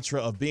that mantra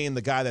of being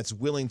the guy that's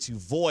willing to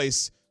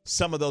voice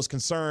some of those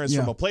concerns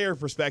from a player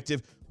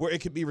perspective, where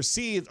it could be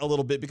received a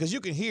little bit, because you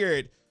can hear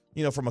it,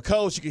 from a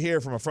coach, you can hear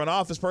it from a front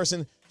office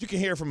person, you can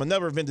hear it from a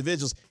number of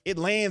individuals. It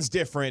lands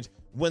different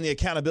when the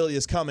accountability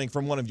is coming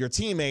from one of your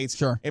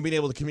teammates and being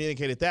able to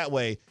communicate it that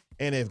way.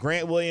 And if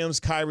Grant Williams,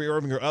 Kyrie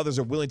Irving, or others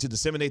are willing to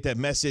disseminate that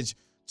message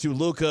to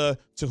Luka,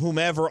 to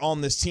whomever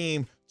on this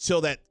team, so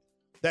that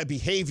that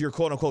behavior,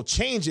 quote unquote,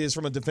 changes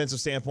from a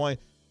defensive standpoint,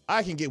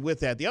 I can get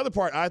with that. The other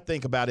part I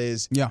think about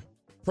is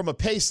from a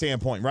pace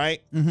standpoint,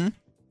 right? Mm-hmm.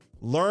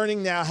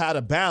 Learning now how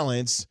to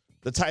balance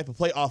the type of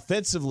play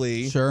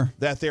offensively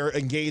that they're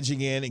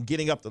engaging in and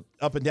getting up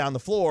and down the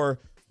floor,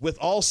 with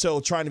also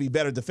trying to be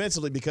better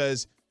defensively.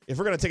 Because if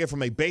we're going to take it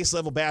from a base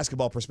level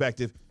basketball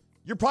perspective,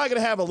 you're probably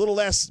going to have a little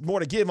more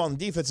to give on the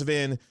defensive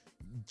end,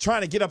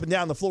 trying to get up and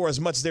down the floor as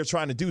much as they're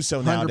trying to do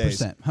so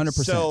nowadays.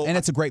 100%. So, and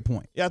it's a great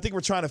point. Yeah, I think we're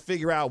trying to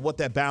figure out what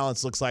that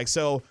balance looks like.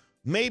 So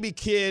maybe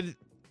Kidd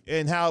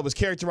and how it was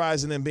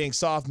characterized and then being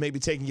soft, maybe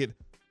taking it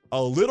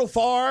a little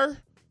far.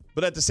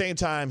 But at the same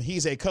time,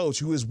 he's a coach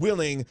who is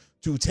willing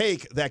to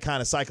take that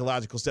kind of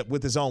psychological step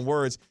with his own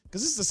words,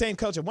 because this is the same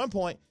coach at one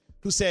point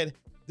who said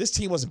this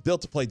team wasn't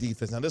built to play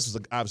defense. Now, this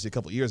was obviously a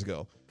couple of years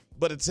ago,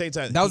 but at the same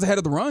time, that was ahead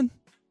of the run.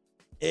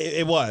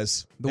 It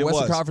was the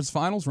Western Conference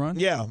Finals run.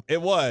 Yeah,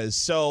 it was.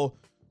 So,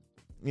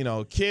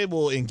 Kid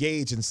will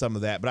engage in some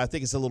of that, but I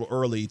think it's a little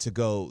early to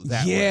go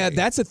that way. Yeah,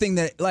 that's the thing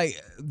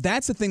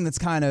that's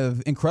kind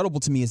of incredible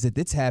to me is that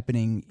it's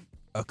happening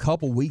a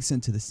couple weeks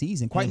into the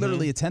season, quite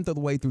literally a tenth of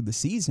the way through the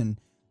season.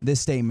 This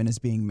statement is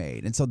being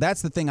made, and so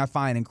that's the thing I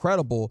find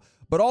incredible.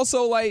 But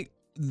also,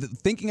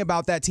 thinking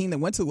about that team that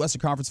went to the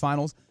Western Conference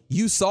Finals,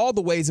 you saw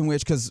the ways in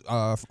which, because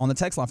on the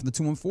text line for the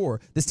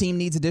 214, this team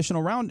needs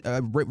additional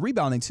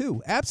rebounding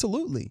too.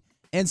 Absolutely.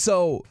 And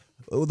so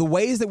the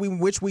ways that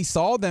which we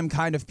saw them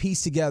kind of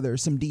piece together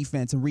some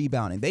defense and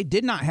rebounding, they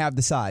did not have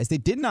the size. They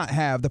did not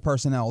have the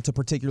personnel to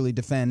particularly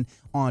defend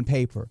on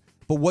paper.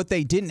 But what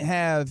they didn't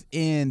have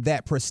in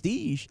that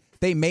prestige,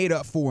 they made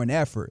up for in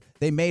effort.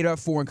 They made up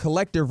for in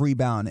collective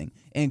rebounding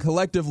and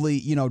collectively,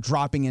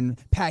 dropping and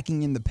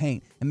packing in the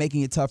paint and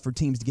making it tough for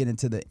teams to get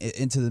into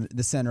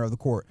the center of the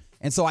court.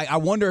 And so I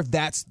wonder if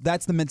that's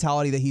the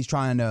mentality that he's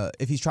trying to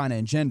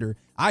engender.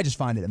 I just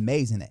find it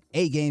amazing that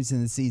 8 games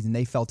in the season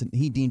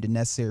he deemed it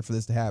necessary for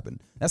this to happen.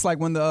 That's like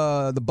when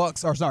the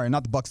Bucks, or sorry,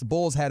 not the Bucks, the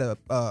Bulls had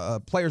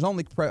a players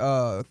only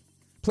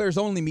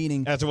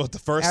meeting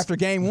after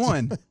game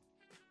 1.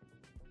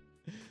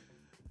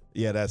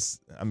 Yeah,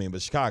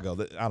 but Chicago,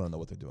 I don't know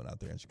what they're doing out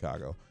there in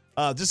Chicago.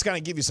 Just kind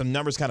of give you some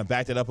numbers, kind of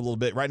backed it up a little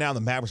bit. Right now, the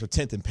Mavericks are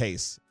 10th in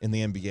pace in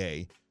the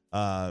NBA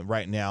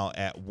right now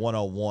at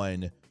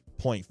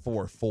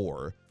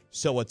 101.44.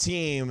 So a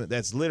team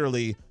that's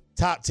literally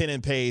top 10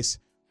 in pace,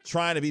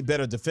 trying to be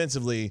better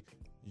defensively,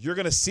 you're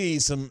going to see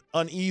some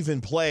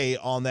uneven play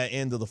on that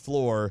end of the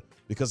floor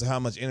because of how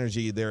much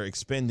energy they're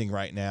expending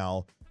right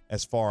now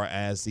as far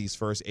as these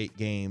first 8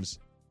 games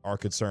are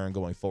concerned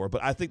going forward.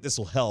 But I think this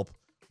will help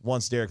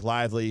once Derek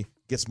Lively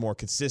gets more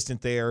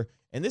consistent there.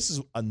 And this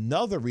is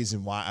another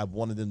reason why I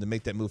wanted them to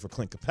make that move for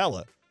Clint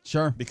Capella.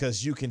 Sure.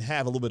 Because you can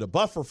have a little bit of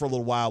buffer for a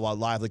little while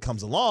Lively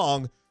comes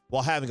along,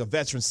 while having a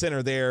veteran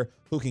center there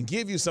who can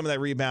give you some of that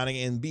rebounding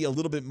and be a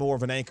little bit more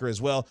of an anchor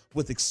as well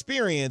with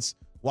experience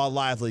while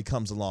Lively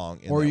comes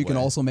along. Or you can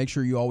also make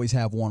sure you always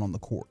have one on the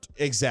court.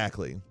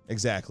 Exactly.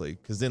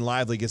 Because then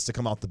Lively gets to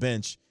come off the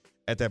bench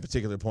at that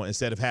particular point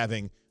instead of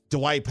having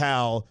Dwight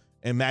Powell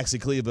and Maxi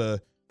Kleber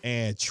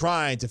and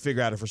trying to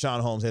figure out if Rashawn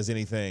Holmes has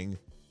anything,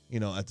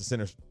 at the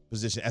center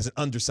position as an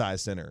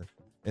undersized center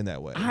in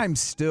that way. I'm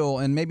still,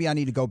 and maybe I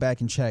need to go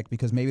back and check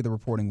because maybe the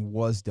reporting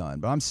was done,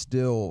 but I'm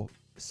still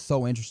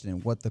so interested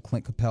in what the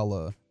Clint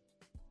Capella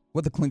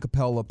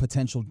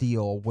potential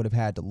deal would have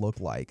had to look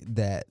like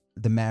that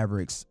the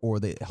Mavericks or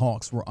the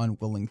Hawks were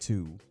unwilling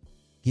to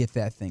get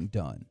that thing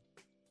done.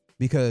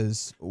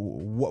 Because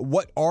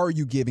what are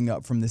you giving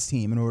up from this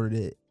team in order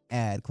to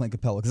add Clint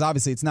Capella? Because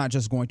obviously it's not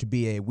just going to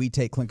be we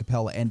take Clint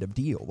Capella end of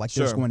deal.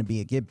 There's going to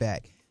be a give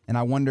back. And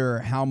I wonder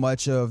how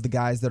much of the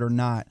guys that are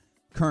not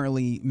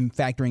currently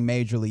factoring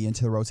majorly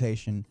into the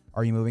rotation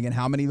are you moving, and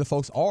how many of the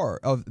folks are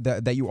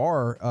that you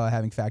are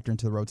having factored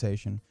into the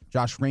rotation.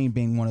 Josh Green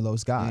being one of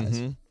those guys.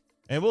 Mm-hmm.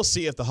 And we'll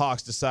see if the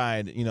Hawks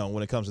decide,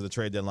 when it comes to the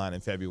trade deadline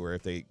in February,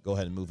 if they go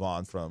ahead and move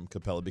on from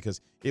Capella,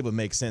 because it would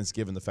make sense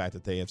given the fact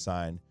that they have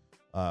signed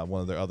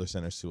one of their other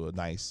centers to a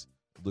nice,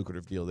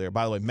 lucrative deal there.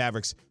 By the way,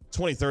 Mavericks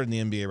 23rd in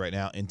the NBA right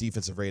now in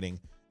defensive rating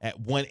at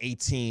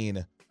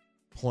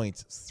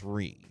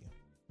 118.3.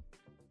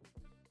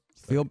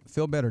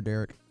 Feel better,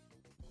 Derek.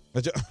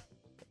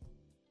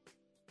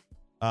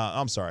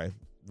 I'm sorry.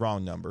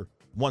 Wrong number.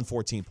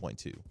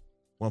 114.2.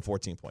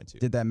 114.2.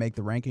 Did that make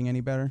the ranking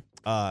any better?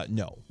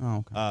 No. Oh,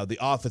 okay. The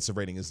offensive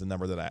rating is the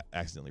number that I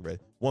accidentally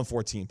read.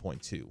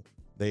 114.2.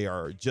 They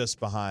are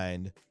just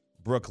behind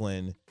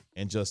Brooklyn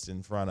and just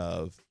in front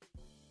of,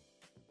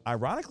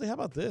 ironically, how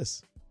about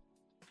this?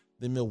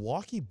 The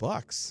Milwaukee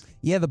Bucks.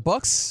 Yeah, the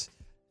Bucks.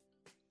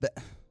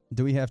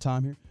 Do we have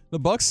time here? The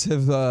Bucks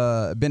have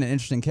been an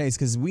interesting case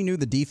because we knew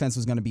the defense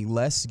was going to be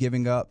less,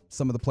 giving up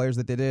some of the players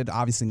that they did,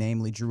 obviously,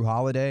 namely Drew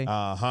Holiday.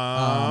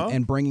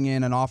 And bringing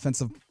in an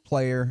offensive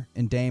player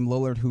in Dame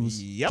Lillard who's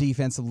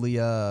defensively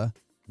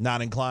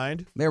not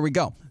inclined. There we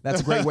go.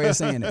 That's a great way of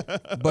saying it.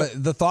 But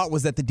the thought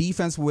was that the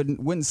defense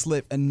wouldn't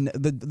slip, and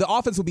the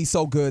offense would be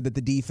so good that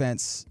the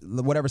defense,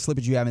 whatever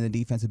slippage you have in the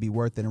defense, would be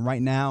worth it. And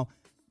right now,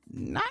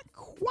 not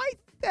quite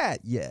that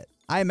yet.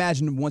 I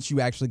imagine once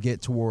you actually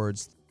get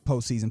towards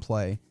postseason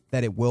play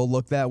that it will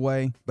look that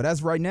way. But as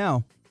of right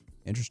now,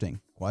 interesting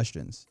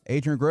questions.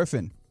 Adrian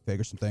Griffin,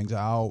 figure some things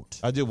out.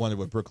 I do wonder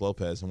what Brook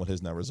Lopez and what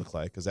his numbers look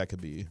like, because that could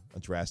be a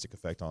drastic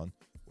effect on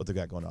what they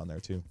got going on there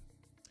too.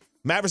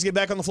 Mavericks get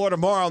back on the floor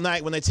tomorrow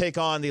night when they take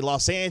on the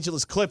Los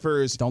Angeles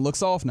Clippers. Don't look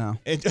soft now.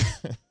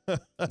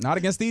 Not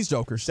against these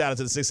jokers. Shout out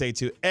to the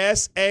 682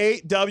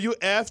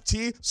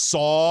 SAWFT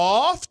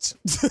soft.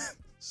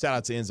 Shout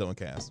out to Enzo and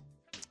Cass.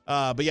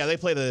 But yeah, they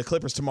play the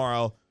Clippers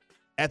tomorrow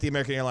at the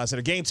American Airlines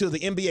Center. Game 2 of the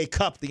NBA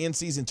Cup, the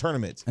in-season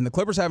tournament. And the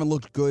Clippers haven't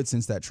looked good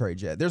since that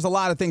trade yet. There's a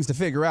lot of things to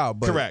figure out,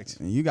 but correct.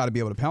 You got to be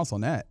able to pounce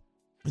on that.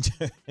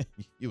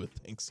 You would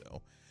think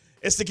so.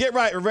 It's the Get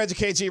Right with Reg and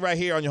KG right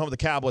here on your home of the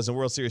Cowboys and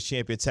World Series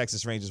champion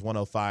Texas Rangers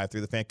 105 through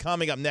the fan.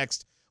 Coming up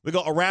next, we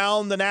go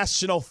around the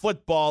National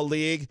Football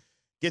League.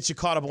 Get you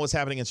caught up on what's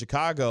happening in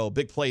Chicago.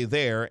 Big play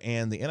there.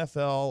 And the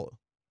NFL,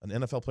 an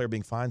NFL player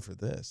being fined for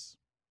this.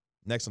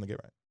 Next on the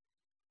Get Right.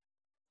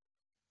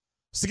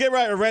 It's the Get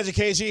Right with Reg and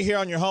KG here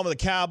on your home of the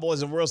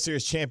Cowboys and World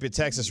Series champion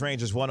Texas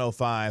Rangers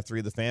 105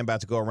 through the fan.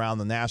 About to go around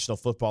the National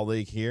Football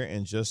League here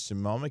in just a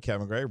moment.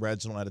 Kevin Gray,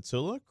 Reginald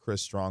Atatula,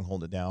 Chris Strong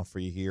holding it down for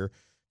you here.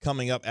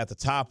 Coming up at the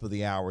top of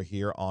the hour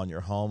here on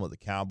your home of the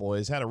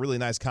Cowboys. Had a really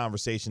nice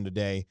conversation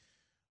today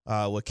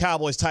with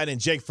Cowboys tight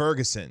end Jake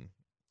Ferguson.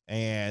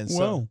 And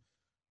so,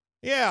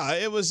 yeah,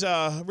 it was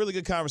a really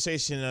good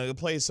conversation. I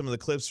played some of the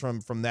clips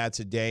from that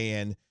today,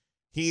 and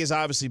he has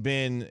obviously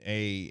been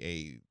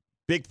a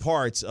big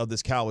part of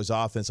this Cowboys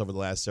offense over the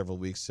last several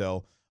weeks.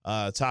 So,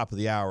 top of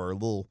the hour, a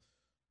little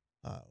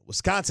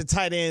Wisconsin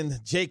tight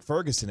end Jake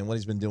Ferguson and what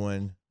he's been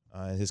doing,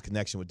 his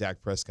connection with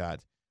Dak Prescott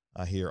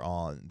here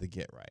on the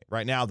Get Right.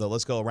 Right now, though,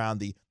 let's go around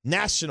the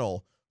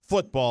National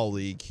Football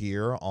League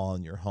here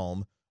on your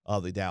home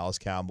of the Dallas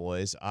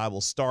Cowboys. I will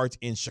start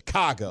in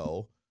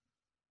Chicago,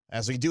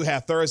 as we do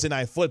have Thursday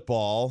night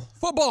football.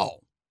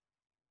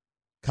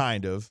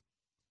 Kind of,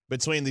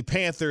 between the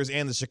Panthers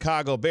and the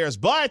Chicago Bears.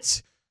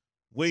 But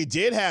we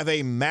did have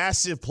a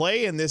massive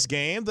play in this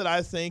game that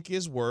I think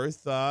is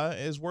worth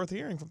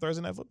hearing from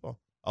Thursday night football.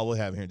 Oh, we'll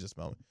have it here in just a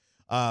moment.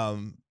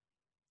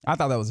 I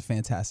thought that was a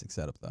fantastic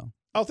setup, though.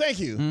 Oh, thank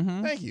you.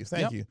 Mm-hmm.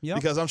 Thank you. Yep.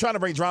 Because I'm trying to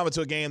bring drama to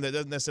a game that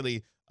doesn't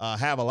necessarily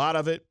have a lot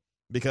of it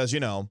because,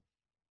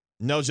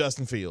 no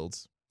Justin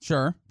Fields.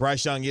 Sure.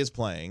 Bryce Young is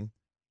playing.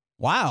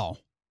 Wow.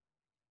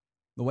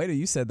 The way that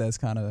you said that's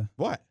kind of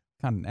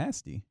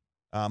nasty.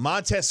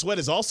 Montez Sweat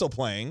is also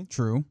playing.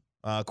 True.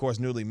 Of course,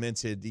 newly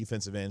minted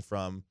defensive end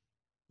from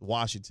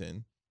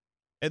Washington.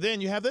 And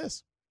then you have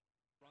this.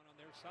 Run on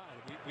their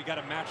side. We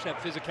got to match that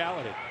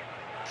physicality.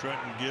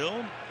 Trenton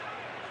Gill.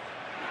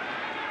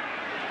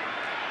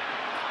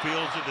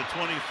 Fields at the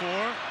 24.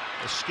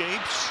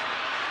 Escapes.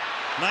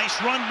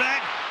 Nice run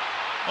back.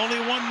 Only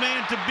one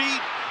man to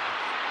beat.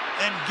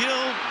 And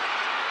Gill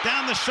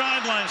down the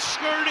sideline,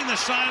 skirting the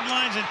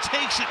sidelines, and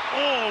takes it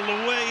all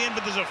the way in,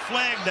 but there's a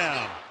flag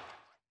down.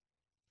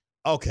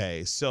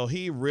 Okay, so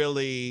he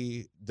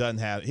really doesn't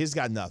have – he's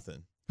got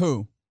nothing.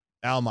 Who?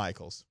 Al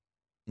Michaels.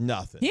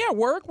 Nothing. He at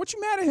work? What you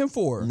mad at him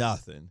for?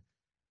 Nothing.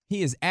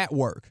 He is at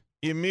work.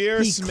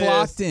 Emir He Smith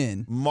clocked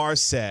in.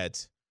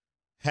 Marset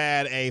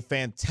had a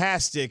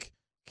fantastic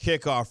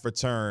kickoff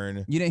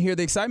return. You didn't hear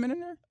the excitement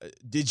in there?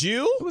 Did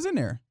you? It was in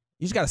there.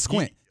 You just got to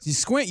squint. You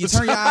squint, you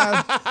turn your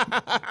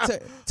eyes,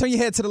 turn your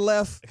head to the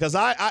left. Because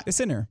it's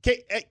in there.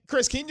 Hey,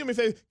 Chris, can you do me a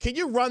favor? Can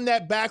you run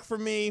that back for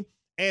me?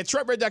 And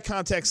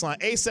TruckRed.com text line,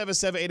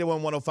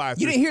 877-881-1053.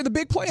 You didn't hear the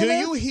big play in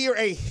there? Do you hear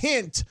a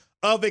hint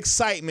of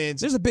excitement?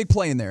 There's a big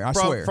play in there, I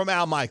swear. From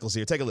Al Michaels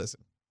here. Take a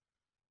listen.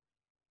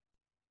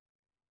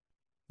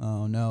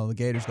 Oh, no. The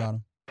Gators got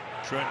him.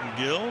 Trenton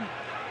Gill.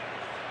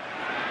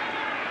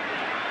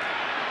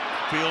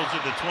 Fields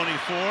at the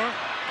 24.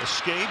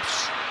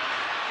 Escapes.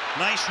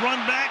 Nice run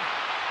back.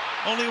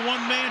 Only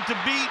one man to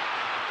beat.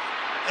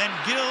 And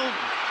Gill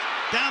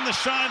down the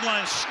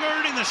sideline,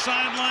 skirting the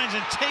sidelines,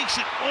 and takes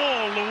it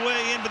all the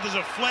way in, but there's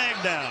a flag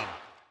down.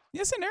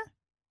 Yes, in there.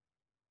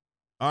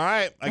 All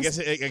right. I guess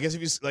if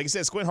you, like you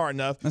said, squint hard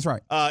enough. That's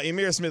right.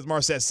 Emir Smith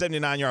Marset,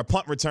 79-yard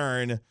punt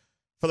return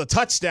for the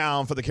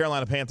touchdown for the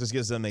Carolina Panthers,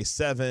 gives them a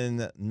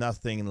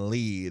 7-0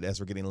 lead as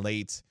we're getting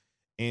late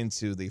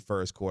into the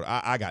first quarter.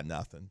 I got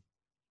nothing.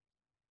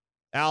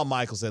 Al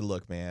Michaels said,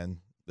 look, man,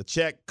 the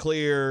check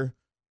clear.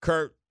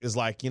 Kurt is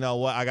like, you know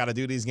what? I got to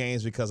do these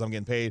games because I'm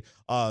getting paid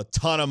a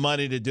ton of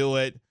money to do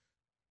it.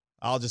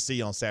 I'll just see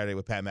you on Saturday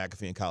with Pat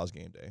McAfee in College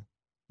Game Day.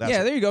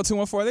 There you go,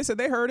 214. They said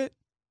they heard it.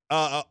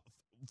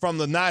 From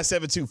the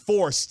 972,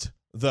 forced,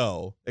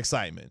 though,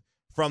 excitement.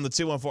 From the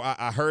 214,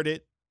 I heard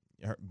it.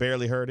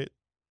 Barely heard it.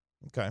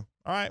 Okay.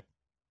 All right.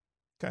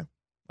 Okay.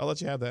 I'll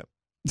let you have that.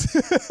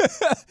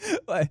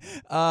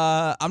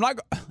 I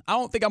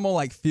don't think I'm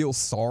gonna feel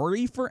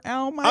sorry for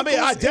Al Michaels. I mean,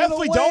 I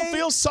definitely don't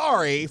feel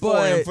sorry for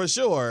him for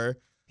sure.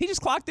 He just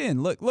clocked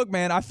in. Look,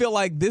 man. I feel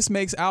like this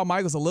makes Al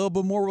Michaels a little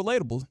bit more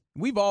relatable.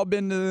 We've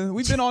been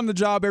on the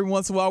job every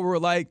once in a while. Where we're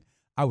like,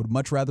 I would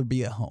much rather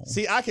be at home.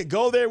 See, I could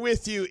go there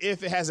with you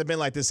if it hasn't been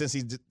like this since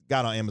he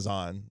got on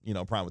Amazon,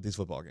 Prime with these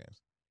football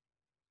games.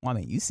 Well,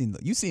 I mean, you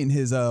seen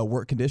his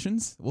work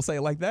conditions. We'll say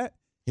it like that.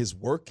 His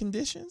work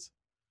conditions?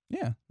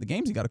 Yeah, the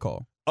games he got to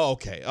call. Oh,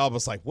 okay. I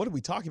was like, what are we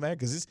talking about?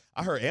 Because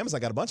I heard Amazon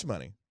got a bunch of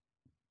money.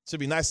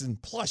 Should be nice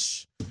and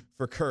plush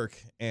for Kirk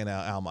and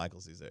Al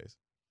Michaels these days.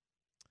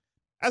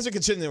 As we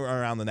continue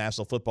around the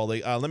National Football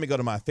League, let me go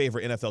to my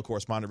favorite NFL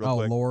correspondent real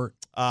quick. Oh, Lord.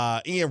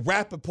 Ian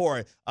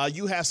Rappaport,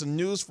 you have some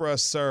news for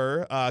us,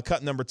 sir.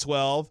 Cut number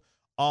 12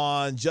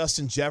 on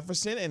Justin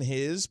Jefferson and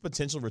his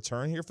potential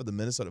return here for the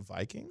Minnesota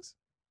Vikings.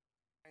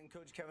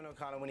 Coach Kevin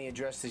O'Connell, when he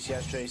addressed this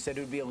yesterday, said it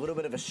would be a little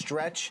bit of a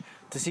stretch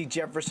to see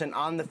Jefferson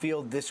on the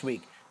field this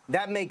week.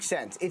 That makes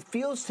sense. It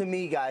feels to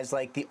me, guys,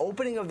 like the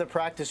opening of the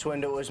practice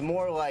window is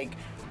more like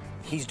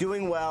He's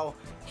doing well.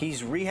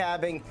 He's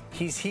rehabbing.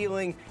 He's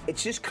healing.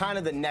 It's just kind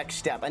of the next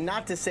step. And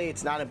not to say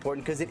it's not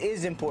important, because it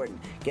is important.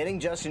 Getting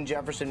Justin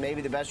Jefferson,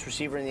 maybe the best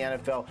receiver in the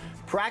NFL,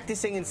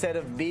 practicing instead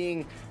of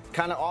being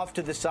kind of off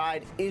to the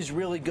side is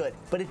really good.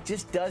 But it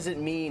just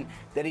doesn't mean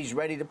that he's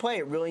ready to play.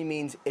 It really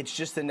means it's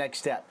just the next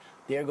step.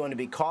 They're going to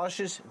be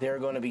cautious. They're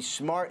going to be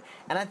smart.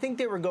 And I think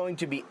they were going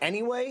to be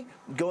anyway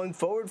going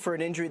forward for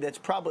an injury that's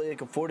probably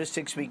like a 4 to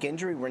 6 week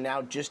injury. We're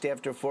now just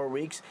after 4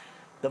 weeks.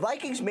 The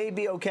Vikings may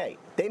be okay.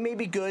 They may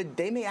be good.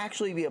 They may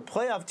actually be a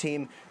playoff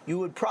team. You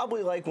would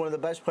probably like one of the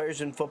best players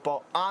in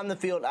football on the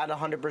field at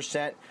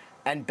 100%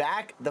 and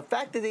back. The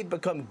fact that they've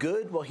become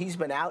good while he's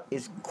been out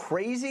is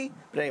crazy.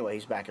 But anyway,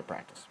 he's back at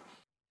practice.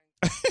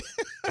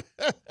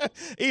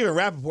 Even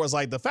Rappaport's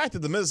like, the fact that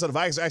the Minnesota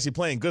Vikings are actually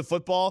playing good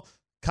football,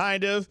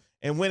 kind of,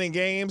 and winning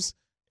games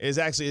is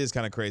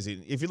kind of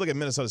crazy. If you look at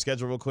Minnesota's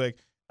schedule real quick,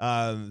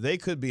 they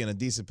could be in a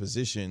decent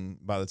position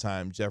by the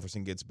time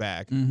Jefferson gets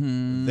back.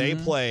 Mm-hmm. They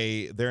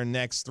play their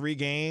next 3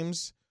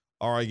 games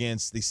are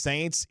against the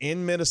Saints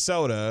in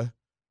Minnesota,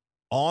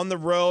 on the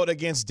road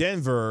against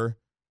Denver,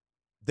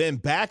 then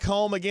back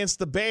home against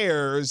the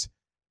Bears,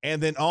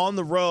 and then on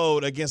the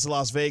road against the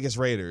Las Vegas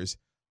Raiders.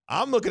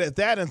 I'm looking at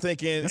that and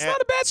thinking, that's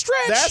not a bad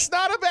stretch. That's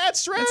not a bad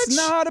stretch. It's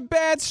not a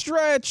bad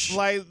stretch.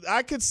 Like,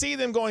 I could see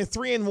them going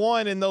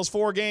 3-1 in those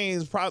 4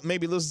 games, probably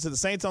maybe losing to the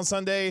Saints on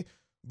Sunday,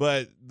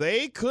 but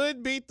they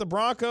could beat the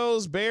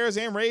Broncos, Bears,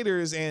 and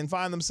Raiders and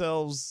find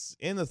themselves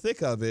in the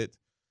thick of it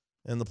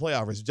in the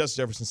playoff race.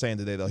 Justin Jefferson saying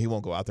today, though, he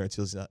won't go out there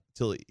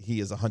until he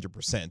is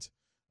 100%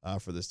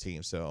 for this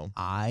team. So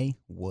I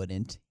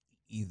wouldn't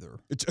either.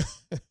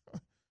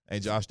 Hey,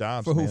 Josh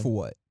Dobbs. For who, man. for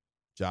what?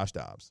 Josh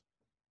Dobbs.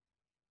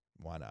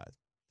 Why not?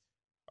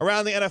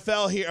 Around the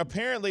NFL here,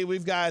 apparently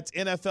we've got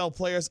NFL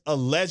players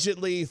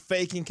allegedly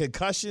faking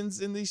concussions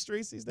in these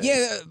streets these days.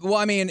 Yeah, well,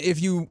 I mean,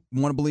 if you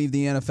want to believe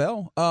the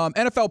NFL,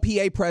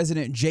 NFLPA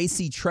president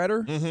J.C.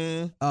 Tretter,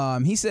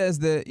 he says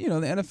that, the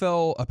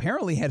NFL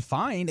apparently had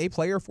fined a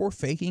player for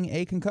faking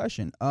a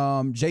concussion.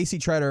 J.C.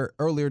 Tretter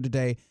earlier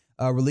today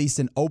released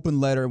an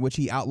open letter in which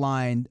he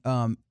outlined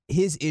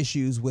his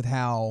issues with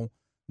how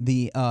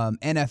the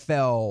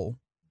NFL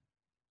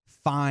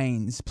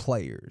fines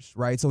players,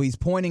 right? So he's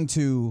pointing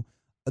to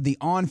the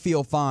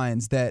on-field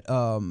fines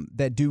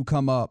that do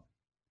come up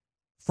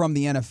from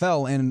the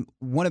NFL, and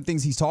one of the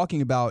things he's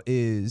talking about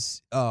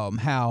is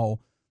how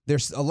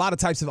there's a lot of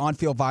types of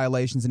on-field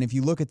violations, and if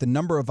you look at the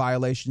number of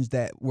violations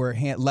that were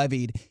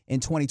levied in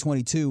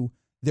 2022,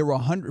 there were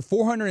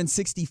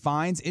 460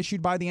 fines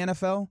issued by the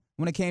NFL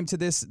when it came to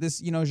this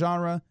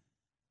genre.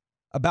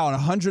 About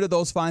 100 of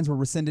those fines were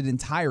rescinded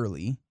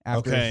entirely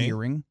after a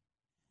hearing,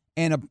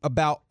 and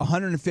about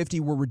 150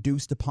 were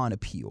reduced upon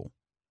appeal.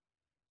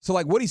 So,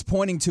 like, what he's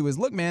pointing to is,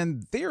 look,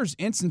 man, there's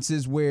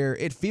instances where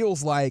it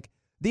feels like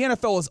the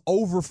NFL is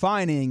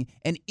over-fining,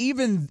 and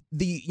even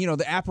the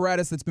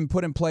apparatus that's been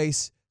put in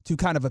place to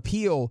kind of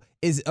appeal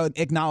is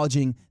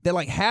acknowledging that,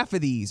 like, half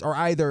of these are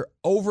either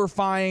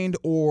over-fined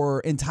or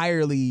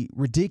entirely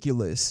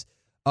ridiculous.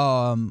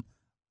 And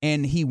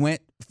he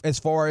went as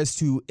far as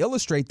to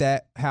illustrate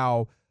that,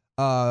 how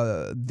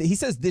he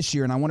says this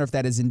year, and I wonder if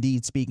that is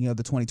indeed speaking of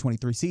the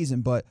 2023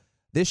 season, but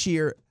this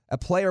year a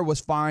player was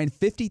fined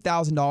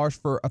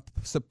 $50,000 for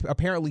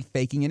apparently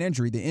faking an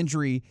injury. The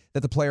injury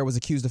that the player was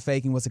accused of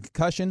faking was a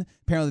concussion.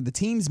 Apparently the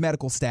team's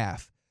medical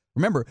staff,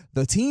 remember,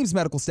 the team's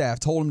medical staff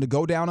told him to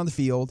go down on the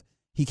field.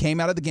 He came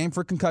out of the game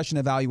for concussion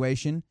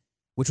evaluation,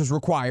 which was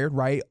required,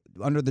 right,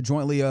 under the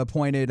jointly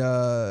appointed,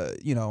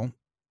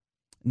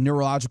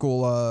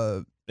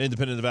 neurological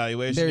independent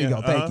evaluation. There you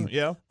go. Thank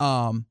you.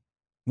 Yeah.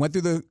 Went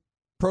through the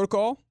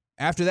protocol.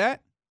 After that,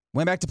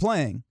 went back to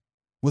playing.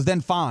 Was then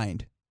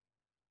fined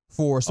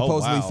for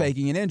supposedly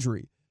faking an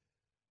injury.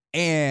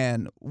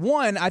 And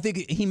one, I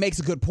think he makes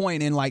a good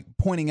point in, like,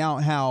 pointing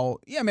out how,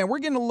 yeah, man, we're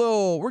getting a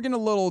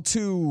little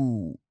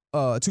too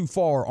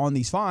far on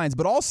these fines,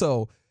 but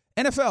also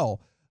NFL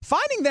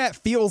finding that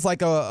feels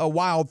like a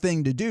wild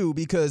thing to do,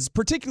 because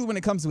particularly when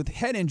it comes with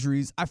head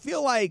injuries, I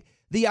feel like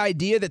the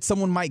idea that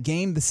someone might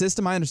game the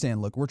system, I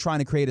understand, look, we're trying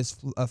to create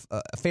a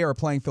fair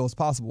playing field as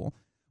possible.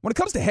 When it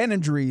comes to head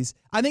injuries,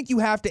 I think you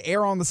have to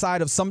err on the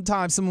side of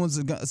sometimes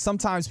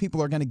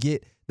people are going to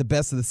get the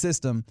best of the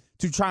system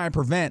to try and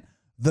prevent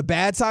the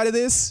bad side of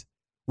this,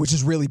 which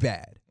is really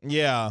bad.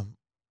 Yeah.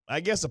 I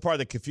guess the part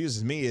that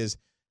confuses me is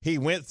he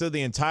went through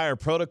the entire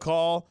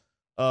protocol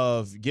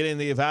of getting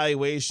the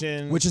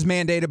evaluation, which is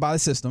mandated by the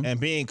system, and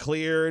being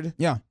cleared.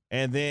 Yeah.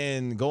 And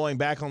then going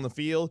back on the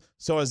field.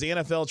 So is the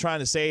NFL trying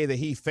to say that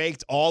he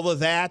faked all of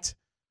that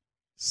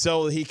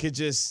so he could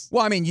just?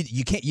 Well, I mean,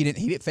 he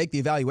didn't fake the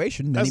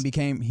evaluation. Then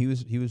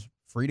he was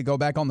free to go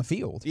back on the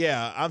field.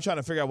 Yeah, I'm trying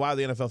to figure out why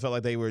the NFL felt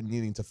like they were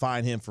needing to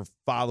fine him for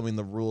following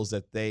the rules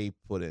that they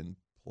put in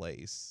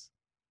place.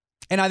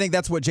 And I think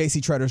that's what J.C.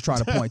 Tretter is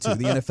trying to point to.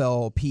 The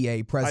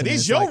NFLPA president.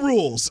 These your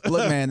rules.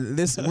 Look, man,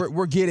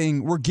 we're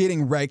getting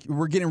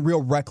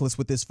real reckless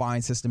with this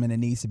fine system, and it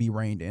needs to be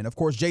reined in. Of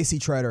course, J.C.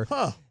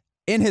 Tretter,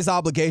 in his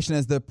obligation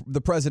as the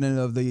president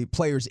of the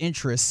players'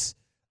 interests,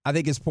 I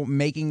think it's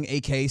making a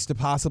case to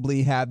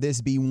possibly have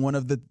this be one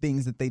of the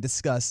things that they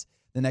discuss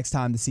the next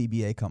time the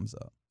CBA comes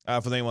up.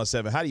 For the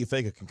 817, how do you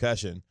fake a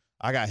concussion?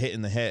 I got hit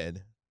in the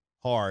head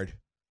hard.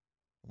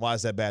 Why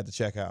is that bad to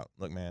check out?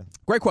 Look, man.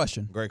 Great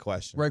question. Great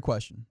question. Great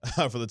question.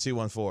 For the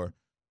 214,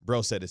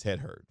 bro said his head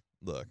hurt.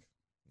 Look,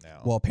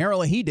 now. Well,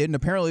 apparently he didn't.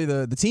 Apparently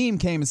the team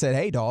came and said,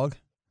 hey, dog,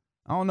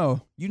 I don't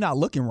know. You're not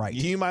looking right.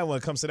 You might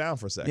want to come sit down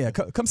for a second. Yeah,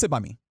 come sit by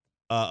me.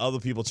 Other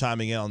people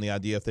chiming in on the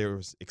idea if there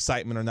was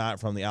excitement or not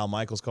from the Al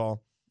Michaels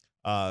call.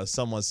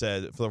 Someone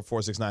said, for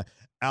 469,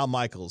 Al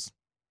Michaels,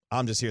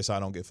 I'm just here so I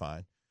don't get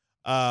fined.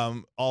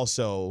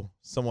 Also,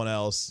 someone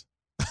else,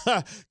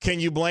 can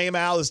you blame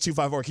Al? It's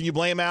 254. Can you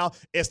blame Al?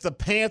 It's the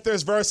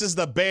Panthers versus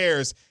the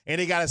Bears, and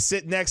he got to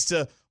sit next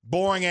to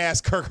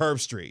boring-ass Kirk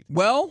Herbstreit.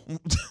 Well,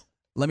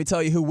 let me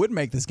tell you who would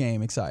make this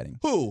game exciting.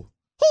 Who?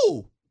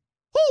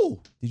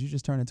 Did you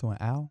just turn into an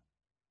owl?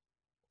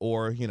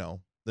 Or,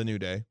 the New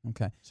Day.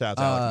 Okay. Shout out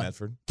to Alec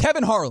Medford.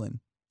 Kevin Harlan.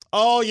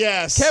 Oh,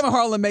 yes. Kevin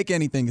Harlan make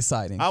anything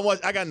exciting. I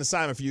got an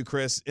assignment for you,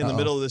 Chris, in the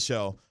middle of the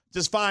show.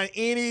 Just find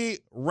any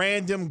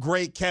random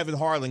great Kevin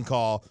Harlan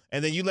call,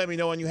 and then you let me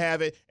know when you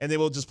have it, and then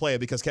we'll just play it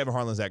because Kevin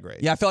Harlan's that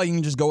great. Yeah, I feel like you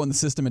can just go in the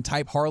system and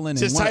type Harlan.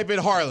 Just type in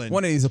Harlan.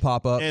 One of these will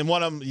pop up. And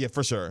one of them, yeah,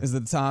 for sure. Is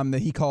the time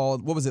that he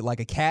called, what was it,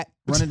 like a cat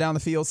running down the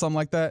field, something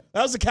like that?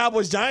 That was the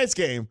Cowboys-Giants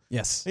game.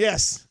 Yes.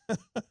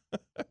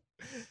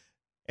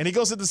 And he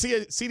goes to the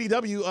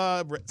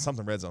CDW,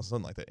 something red zone,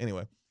 something like that.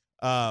 Anyway.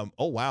 Oh,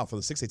 wow. For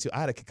the 682,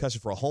 I had a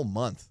concussion for a whole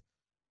month.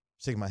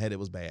 Shaking my head, it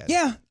was bad.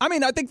 Yeah. I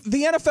mean, I think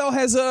the NFL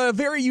has a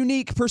very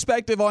unique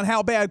perspective on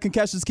how bad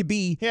concussions could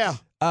be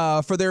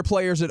for their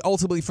players and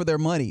ultimately for their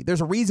money. There's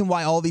a reason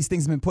why all these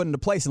things have been put into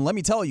place. And let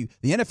me tell you,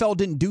 the NFL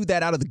didn't do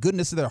that out of the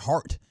goodness of their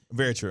heart.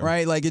 Very true.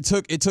 Right? Like it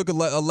took a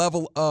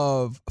level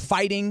of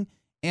fighting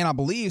and I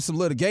believe some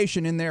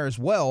litigation in there as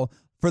well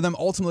for them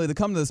ultimately to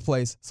come to this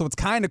place. So it's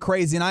kind of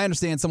crazy. And I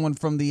understand someone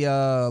from the,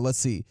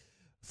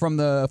 from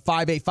the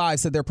 585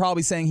 said they're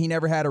probably saying he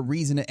never had a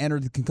reason to enter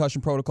the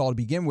concussion protocol to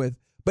begin with.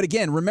 But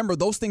again, remember,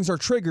 those things are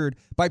triggered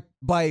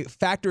by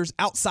factors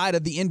outside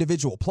of the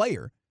individual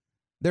player.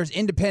 There's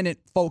independent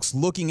folks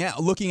looking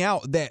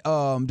out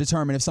that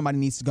determine if somebody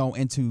needs to go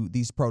into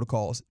these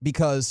protocols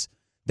because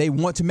they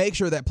want to make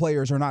sure that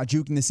players are not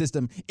juking the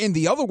system in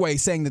the other way,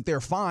 saying that they're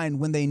fine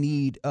when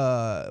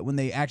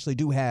they actually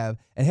do have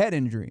a head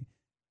injury.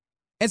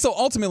 And so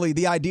ultimately,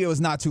 the idea is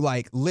not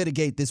to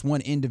litigate this one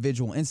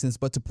individual instance,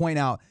 but to point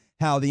out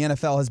how the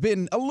NFL has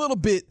been a little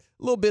bit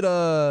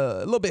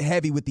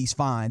heavy with these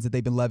fines that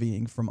they've been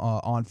levying from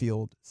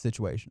on-field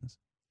situations.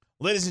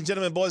 Ladies and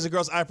gentlemen, boys and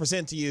girls, I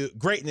present to you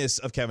greatness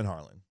of Kevin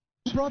Harlan.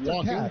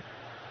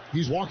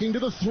 He's walking to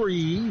the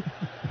 3.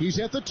 He's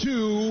at the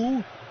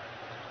 2.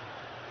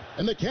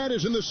 And the cat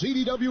is in the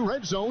CDW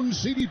red zone.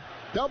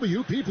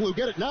 CDW, people who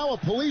get it now, a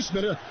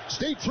policeman, a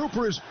state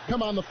trooper has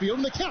come on the field,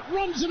 and the cat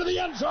runs into the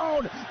end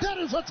zone. That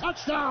is a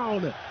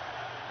touchdown.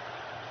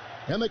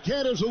 And the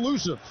cat is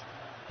elusive,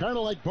 kind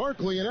of like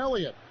Barkley and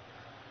Elliott.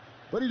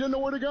 But he didn't know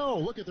where to go.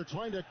 Look at, they're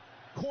trying to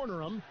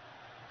corner him,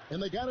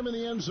 and they got him in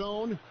the end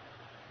zone.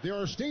 There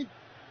are state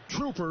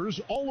troopers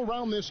all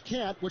around this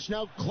cat, which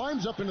now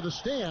climbs up into the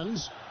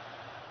stands.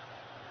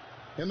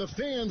 And the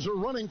fans are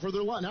running for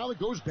their life. Now it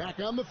goes back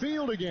on the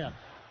field again.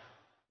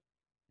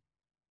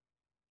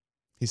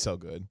 He's so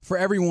good. For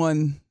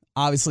everyone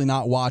obviously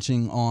not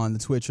watching on the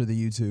Twitch or the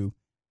YouTube,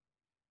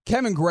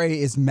 Kevin Gray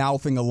is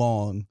mouthing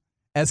along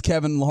as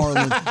Kevin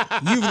Harlan.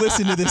 You've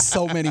listened to this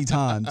so many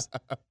times.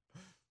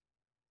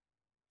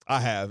 I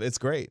have. It's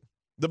great.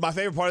 My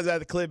favorite part of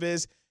that clip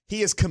is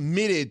he is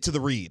committed to the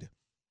read.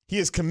 He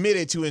is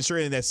committed to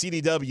ensuring that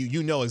CDW,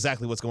 you know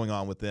exactly what's going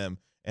on with them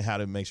and how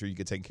to make sure you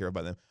get taken care of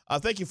by them.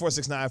 Thank you,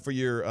 469, for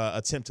your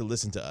attempt to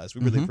listen to us.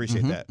 We really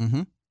appreciate that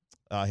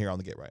here on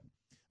the Get Right.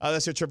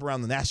 That's your trip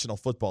around the National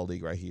Football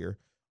League right here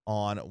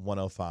on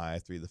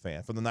 105.3 The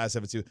Fan. From the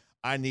 972,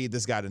 I need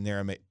this guy to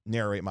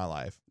narrate my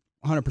life.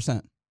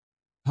 100%.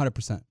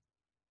 100%.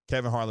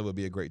 Kevin Harlan would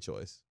be a great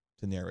choice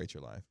to narrate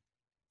your life.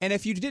 And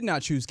if you did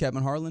not choose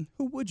Kevin Harlan,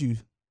 who would you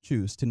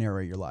choose to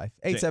narrate your life?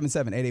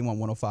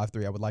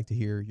 877-881-1053. I would like to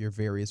hear your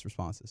various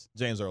responses.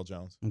 James Earl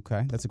Jones.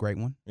 Okay, that's a great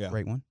one. Yeah.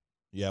 Great one.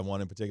 You have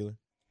one in particular?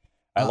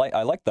 I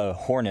like the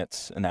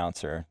Hornets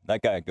announcer.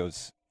 That guy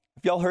goes,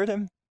 have y'all heard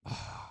him?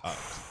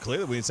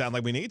 Clearly, we sound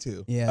like we need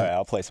to. Yeah. All right,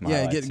 I'll play some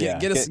highlights.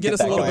 Get us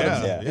a little bit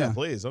of it. Yeah,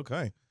 please.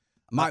 Okay.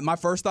 My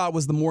first thought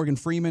was the Morgan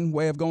Freeman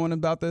way of going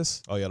about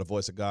this. Oh, yeah, the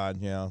voice of God,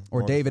 yeah.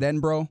 Or David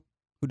Attenborough,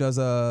 who does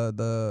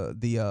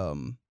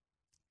the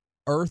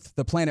Earth,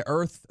 the Planet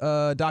Earth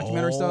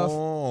documentary stuff.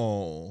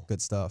 Oh.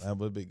 Good stuff. That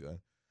would be good.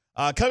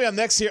 Coming up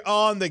next here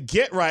on the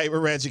Get Right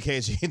with Reg and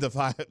KG, the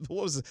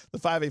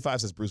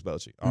 585 says Bruce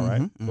Bochy. All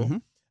right,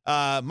 cool.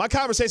 My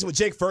conversation with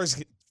Jake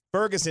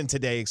Ferguson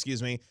today,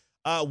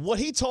 what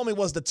he told me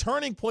was the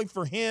turning point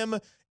for him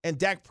and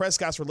Dak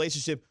Prescott's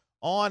relationship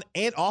on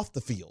and off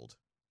the field.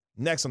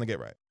 Next on the Get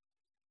Right.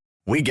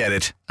 We get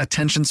it.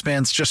 Attention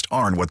spans just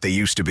aren't what they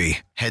used to be.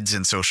 Heads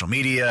in social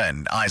media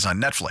and eyes on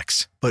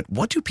Netflix. But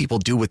what do people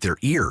do with their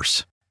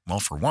ears? Well,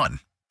 for one,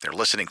 they're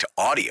listening to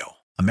audio.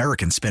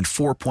 Americans spend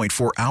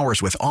 4.4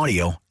 hours with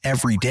audio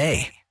every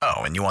day.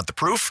 Oh, and you want the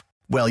proof?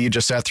 Well, you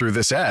just sat through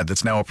this ad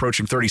that's now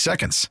approaching 30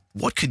 seconds.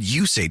 What could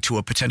you say to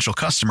a potential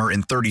customer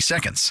in 30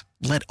 seconds?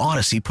 Let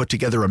Odyssey put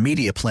together a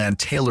media plan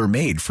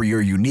tailor-made for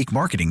your unique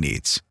marketing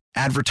needs.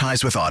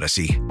 Advertise with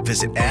Odyssey.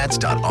 Visit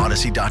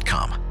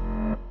ads.odyssey.com.